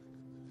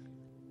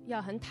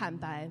 要很坦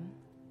白。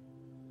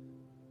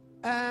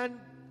 And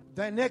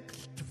the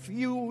next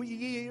few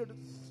years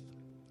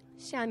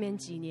下面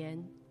几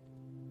年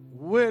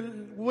will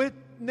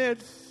witness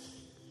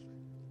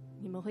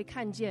你们会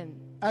看见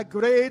a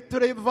great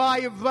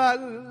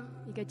revival.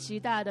 一个极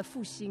大的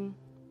复兴。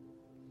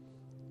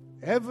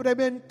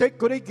 Evremente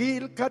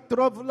corigil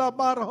katrovla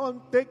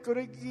marhonte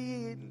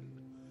corigil,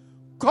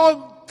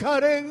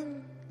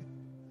 conquering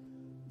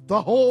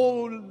the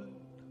whole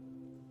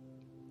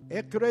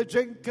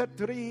Ekregen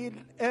Katril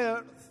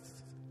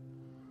earth.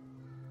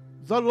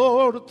 The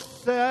Lord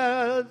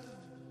says,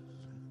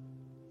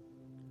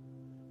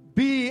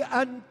 be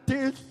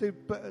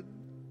anticipant.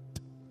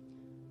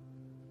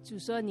 主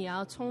说你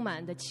要充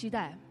满的期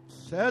待。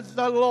 Says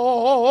the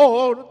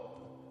Lord.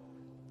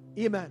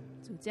 Amen.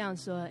 主这样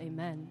说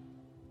 ，Amen。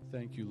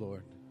 Thank you,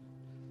 Lord.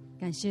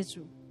 感谢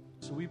主。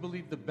 So we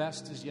believe the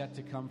best is yet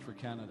to come for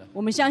Canada.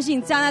 我们相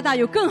信加拿大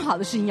有更好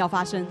的事情要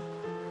发生。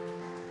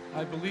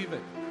 I believe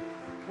it.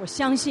 我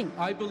相信，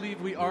 I believe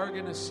we are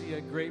going to see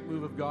a great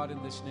move of God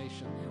in this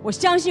nation. 我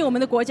相信我们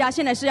的国家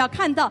现在是要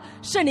看到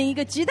圣灵一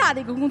个极大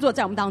的一个工作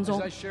在我们当 As 中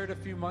I。shared a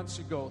few months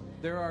ago,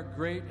 there are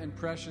great and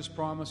precious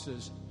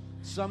promises,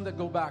 some that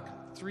go back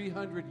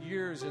 300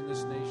 years in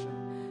this nation.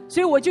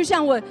 所以我就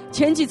像我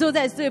前几周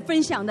在这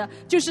分享的，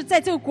就是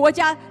在这个国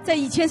家，在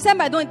以前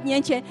300多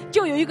年前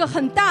就有一个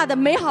很大的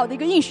美好的一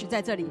个应许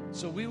在这里。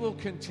So we will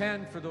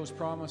contend for those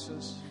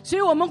promises. 所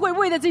以我们会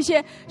为了这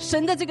些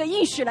神的这个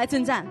应许来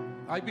征战。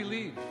I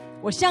believe.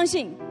 我相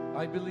信。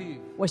I believe.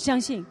 我相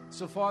信。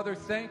 So Father,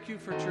 thank you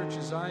for Church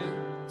of Zion.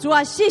 主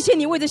啊，谢谢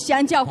你为着西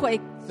安教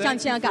会向你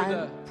献上感 Thank you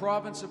恩。 for the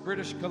province of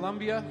British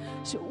Columbia.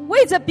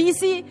 为着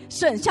BC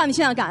省向你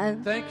献上感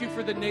恩。 Thank you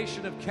for the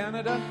nation of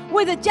Canada.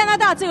 为着加拿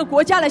大这个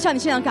国家来向你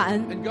献上感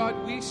恩。 And God,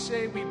 we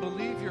say we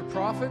believe your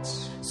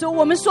prophets. 所以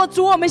我们说，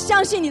主，我们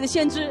相信你的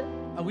先知。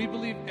 And we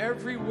believe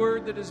every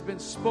word that has been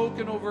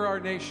spoken over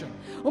our nation.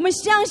 我们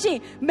相信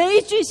每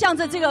一句向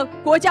着这个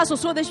国家所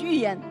说的预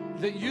言。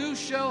 That you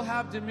shall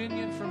have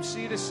dominion from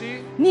sea to sea.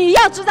 你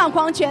要执掌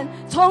狂权，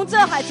从这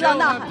海直到 You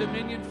那 shall 海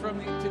have。dominion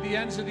to the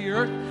ends of the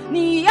earth.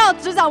 你要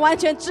执掌完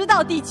全，直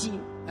到地极。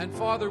 And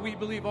Father, we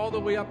believe all the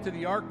way up to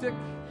the Arctic.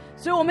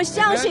 所以我们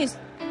相信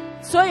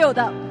所有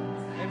的。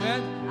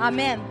 Amen. 阿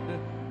门。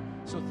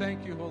 So thank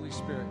you, Holy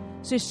Spirit.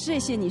 所以谢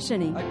谢你，圣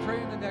灵。 I pray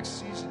in the next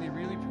season you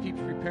really keep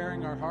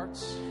preparing our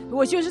hearts.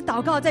 我就是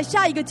祷告，在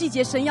下一个季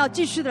节，神要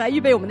继续的来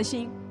预备我们的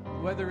心。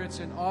 Whether it's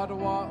in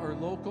Ottawa or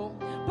local,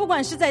 不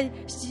管是在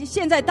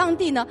现在当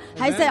地呢，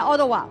还是在奥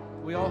多瓦，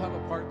 we all have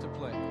a part to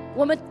play.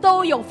 我们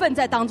都有份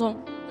在当中。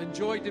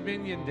 Enjoy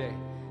Dominion Day.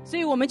 所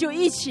以我们就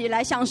一起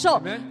来享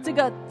受这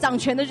个掌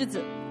权的日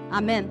子。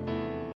阿门。